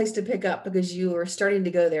perfect place to pick up because you are starting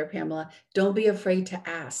to go there, Pamela. Don't be afraid to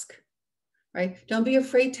ask, right? Don't be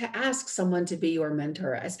afraid to ask someone to be your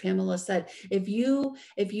mentor. As Pamela said, if you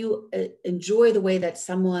enjoy the way that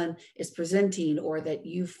someone is presenting, or that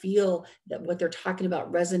you feel that what they're talking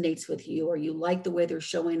about resonates with you, or you like the way they're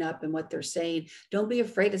showing up and what they're saying, don't be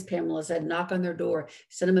afraid, as Pamela said, knock on their door,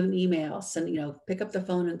 send them an email, pick up the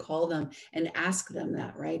phone and call them and ask them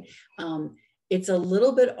that, right? It's a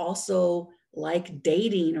little bit also like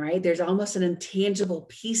dating, right? There's almost an intangible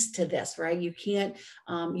piece to this, right? You can't,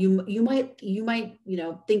 you might,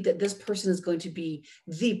 think that this person is going to be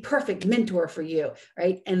the perfect mentor for you,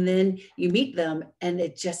 right? And then you meet them and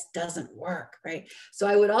it just doesn't work, right? So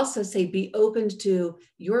I would also say, be open to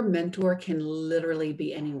your mentor can literally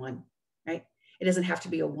be anyone, right? It doesn't have to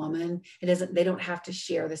be a woman. They don't have to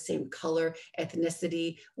share the same color,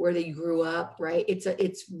 ethnicity, where they grew up, right?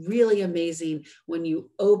 It's really amazing when you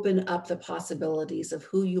open up the possibilities of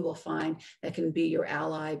who you will find that can be your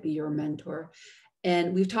ally, be your mentor.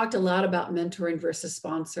 And we've talked a lot about mentoring versus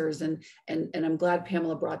sponsors, and I'm glad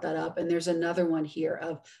Pamela brought that up. And there's another one here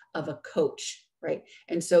of a coach, right?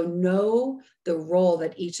 And so know the role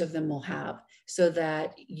that each of them will have, so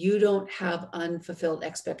that you don't have unfulfilled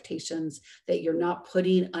expectations, that you're not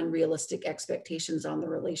putting unrealistic expectations on the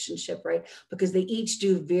relationship, right? Because they each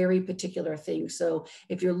do very particular things. So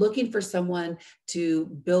if you're looking for someone to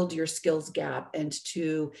build your skills gap and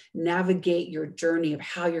to navigate your journey of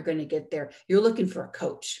how you're going to get there, you're looking for a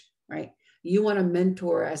coach, right? You want a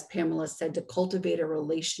mentor, as Pamela said, to cultivate a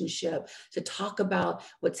relationship, to talk about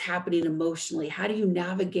what's happening emotionally. How do you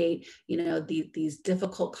navigate, these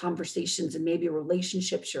difficult conversations and maybe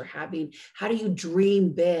relationships you're having? How do you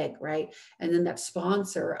dream big, right? And then that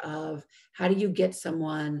sponsor of how do you get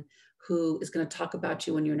someone who is going to talk about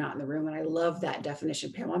you when you're not in the room. And I love that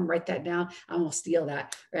definition, Pam. I'm gonna write that down. I'm gonna steal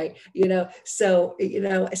that, right? So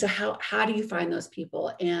how do you find those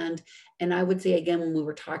people? And I would say, again, when we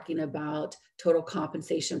were talking about total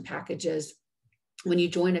compensation packages, when you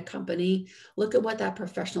join a company, look at what that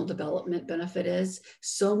professional development benefit is.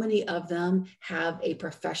 So many of them have a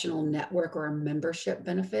professional network or a membership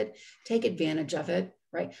benefit. Take advantage of it,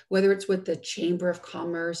 right? Whether it's with the Chamber of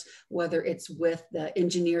Commerce, whether it's with the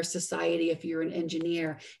Engineer Society, if you're an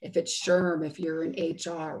engineer, if it's SHRM, if you're in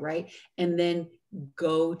HR, right? And then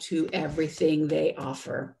go to everything they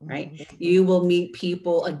offer, right? You will meet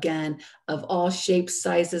people, again, of all shapes,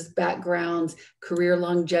 sizes, backgrounds, career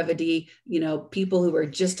longevity, people who are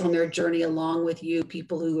just on their journey along with you,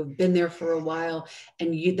 people who have been there for a while,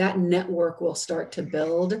 and that network will start to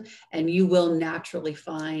build, and you will naturally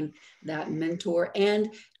find that mentor.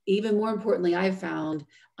 And even more importantly, I've found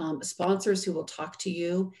sponsors who will talk to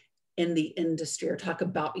you in the industry or talk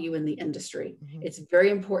about you in the industry. It's very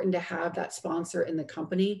important to have that sponsor in the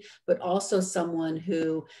company, but also someone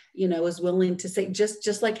who, is willing to say,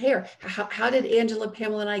 just like here, how did Angela,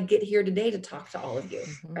 Pamela, and I get here today to talk to all of you,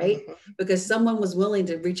 right? Because someone was willing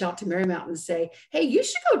to reach out to Marymount and say, hey, you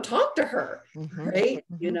should go talk to her, right?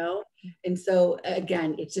 And so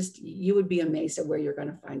again, it's just, you would be amazed at where you're going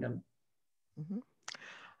to find them.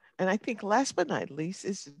 And I think last but not least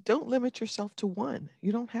is don't limit yourself to one.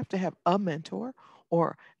 You don't have to have a mentor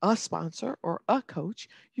or a sponsor or a coach.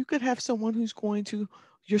 You could have someone who's going to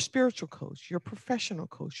your spiritual coach, your professional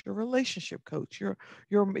coach, your relationship coach,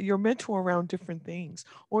 your mentor around different things,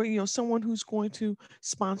 or someone who's going to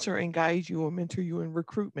sponsor and guide you or mentor you in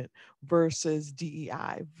recruitment versus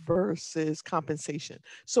DEI versus compensation.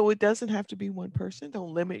 So it doesn't have to be one person.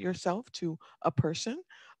 Don't limit yourself to a person.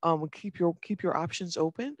 Keep your options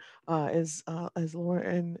open, as Laura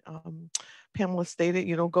and Pamela stated.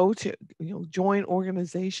 Go to join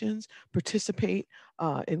organizations, participate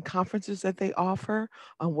in conferences that they offer,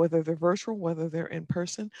 whether they're virtual, whether they're in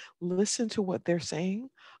person. Listen to what they're saying.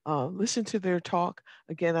 Listen to their talk.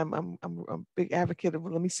 Again, I'm a big advocate of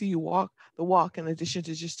let me see you walk the walk in addition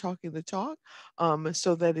to just talking the talk,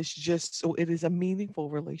 so that it is a meaningful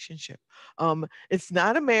relationship. It's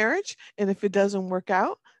not a marriage, and if it doesn't work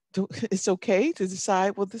out, it's okay to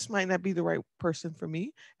decide, well, this might not be the right person for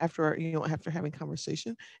me after having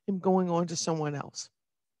conversation and going on to someone else.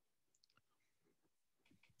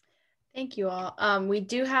 Thank you all. We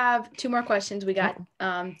do have two more questions. We got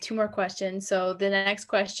two more questions. So the next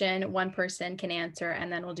question, one person can answer,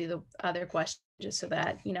 and then we'll do the other question just so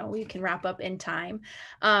that, we can wrap up in time.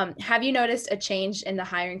 Have you noticed a change in the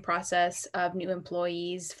hiring process of new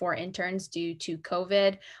employees for interns due to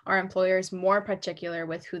COVID? Are employers more particular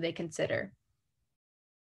with who they consider?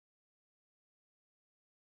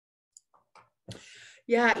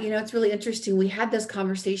 Yeah, it's really interesting. We had this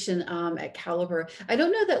conversation at Caliber. I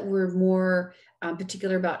don't know that we're more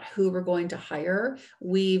particular about who we're going to hire.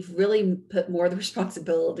 We've really put more of the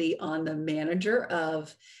responsibility on the manager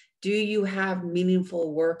of, do you have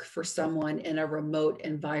meaningful work for someone in a remote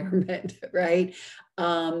environment, right?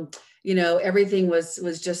 Everything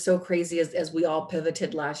was just so crazy as we all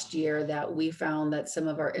pivoted last year that we found that some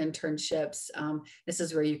of our internships, this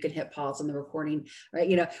is where you can hit pause on the recording, right?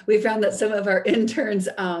 We found that some of our interns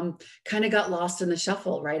kind of got lost in the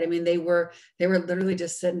shuffle, right? I mean, they were literally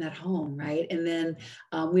just sitting at home, right? And then,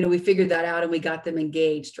 we figured that out and we got them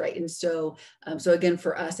engaged, right? And so again,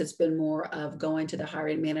 for us, it's been more of going to the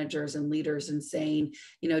hiring managers and leaders and saying,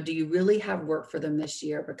 do you really have work for them this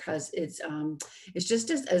year? Because it's just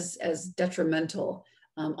as detrimental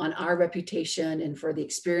on our reputation and for the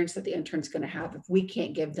experience that the intern's going to have if we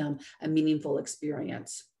can't give them a meaningful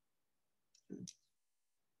experience.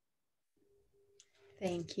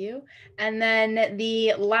 Thank you. And then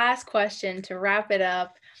the last question to wrap it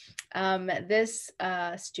up, this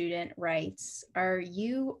student writes, are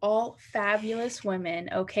you all fabulous women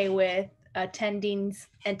okay with attendees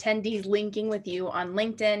linking with you on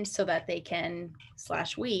LinkedIn so that they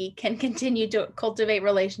we can continue to cultivate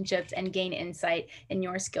relationships and gain insight in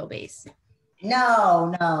your skill base?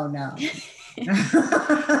 No.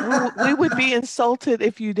 We would be insulted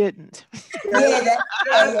if you didn't. That's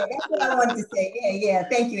what I wanted to say. Yeah.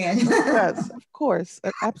 Thank you, Angela. Yes, of course.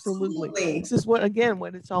 Absolutely. This is what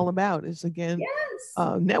it's all about is,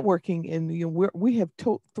 networking. And we have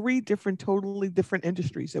three totally different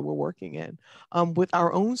industries that we're working in with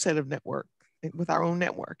our own set of network with our own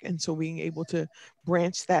network. And so being able to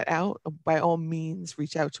branch that out, by all means,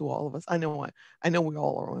 reach out to all of us. I know we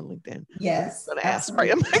all are on LinkedIn. Yes, I'm not going to ask,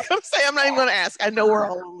 right? I'm not going to say, I'm not even going to ask. I know we're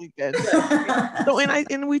all on LinkedIn. So,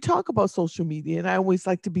 and we talk about social media, and I always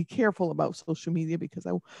like to be careful about social media because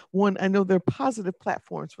I know there are positive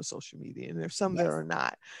platforms for social media, and there's some that are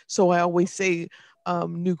not. So I always say,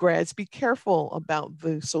 new grads, be careful about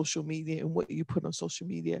the social media and what you put on social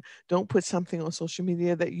media. Don't put something on social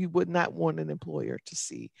media that you would not want an employer to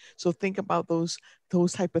see. So think about those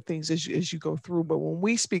type of things as you go through. But when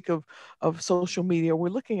we speak of social media, we're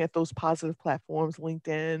looking at those positive platforms,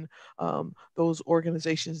 LinkedIn, those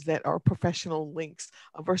organizations that are professional links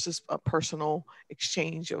versus a personal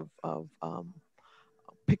exchange of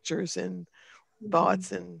pictures and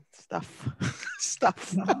thoughts and stuff.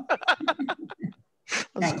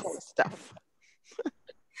 Let's call it stuff.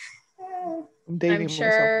 I'm dating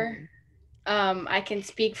sure myself. I can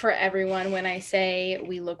speak for everyone when I say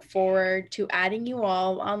we look forward to adding you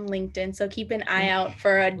all on LinkedIn. So keep an eye out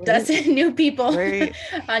for a dozen new people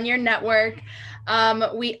on your network.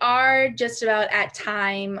 We are just about at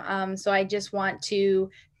time. So I just want to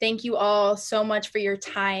thank you all so much for your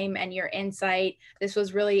time and your insight. This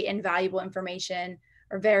was really invaluable information,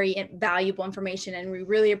 or very valuable information. And we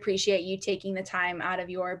really appreciate you taking the time out of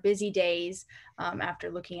your busy days. After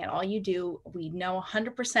looking at all you do, we know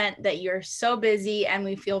 100% that you're so busy, and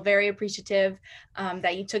we feel very appreciative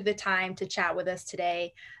that you took the time to chat with us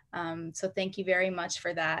today. So thank you very much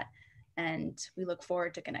for that. And we look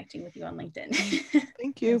forward to connecting with you on LinkedIn.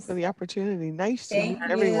 Thank you for the opportunity. Nice to meet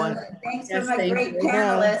everyone. Thanks for my great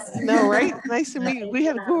panelists. No, right? Nice to meet you.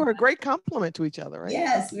 We were a great compliment to each other, right?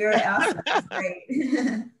 Yes, we were awesome. That's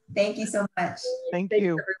great. Thank you so much. Thank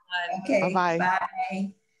you. Everyone. Okay, Bye-bye.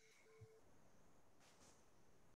 bye.